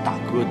是大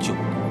哥救的。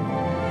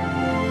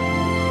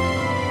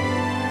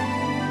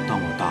当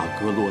我大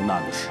哥落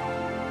难的时候，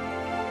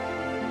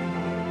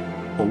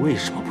我为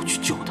什么不去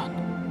救他呢？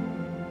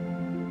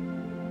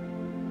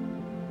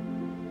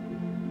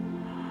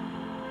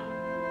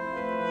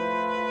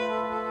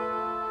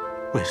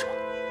为什么？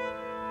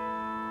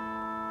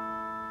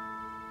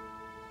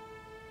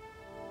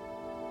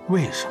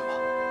为什么？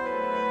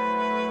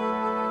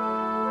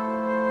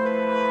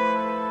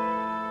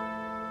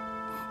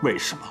为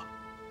什么？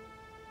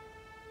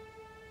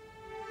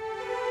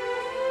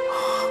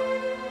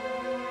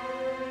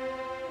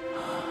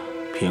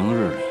平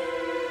日里，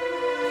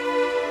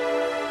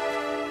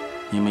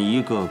你们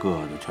一个个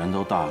的全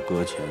都大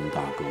哥前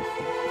大哥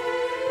后，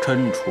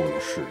真出了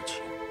事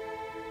情，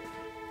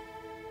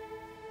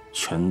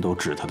全都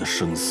置他的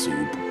生死于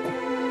不顾。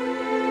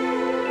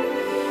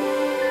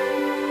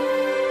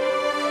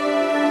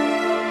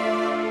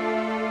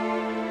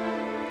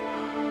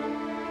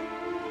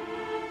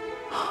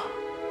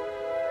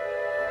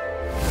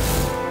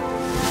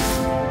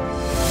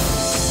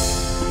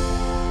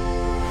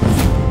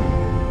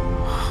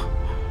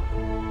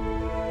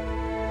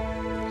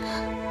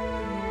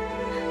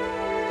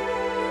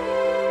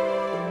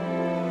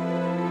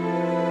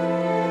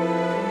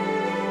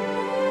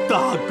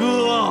大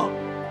哥，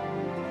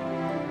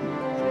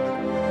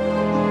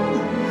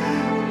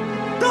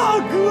大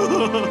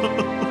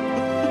哥。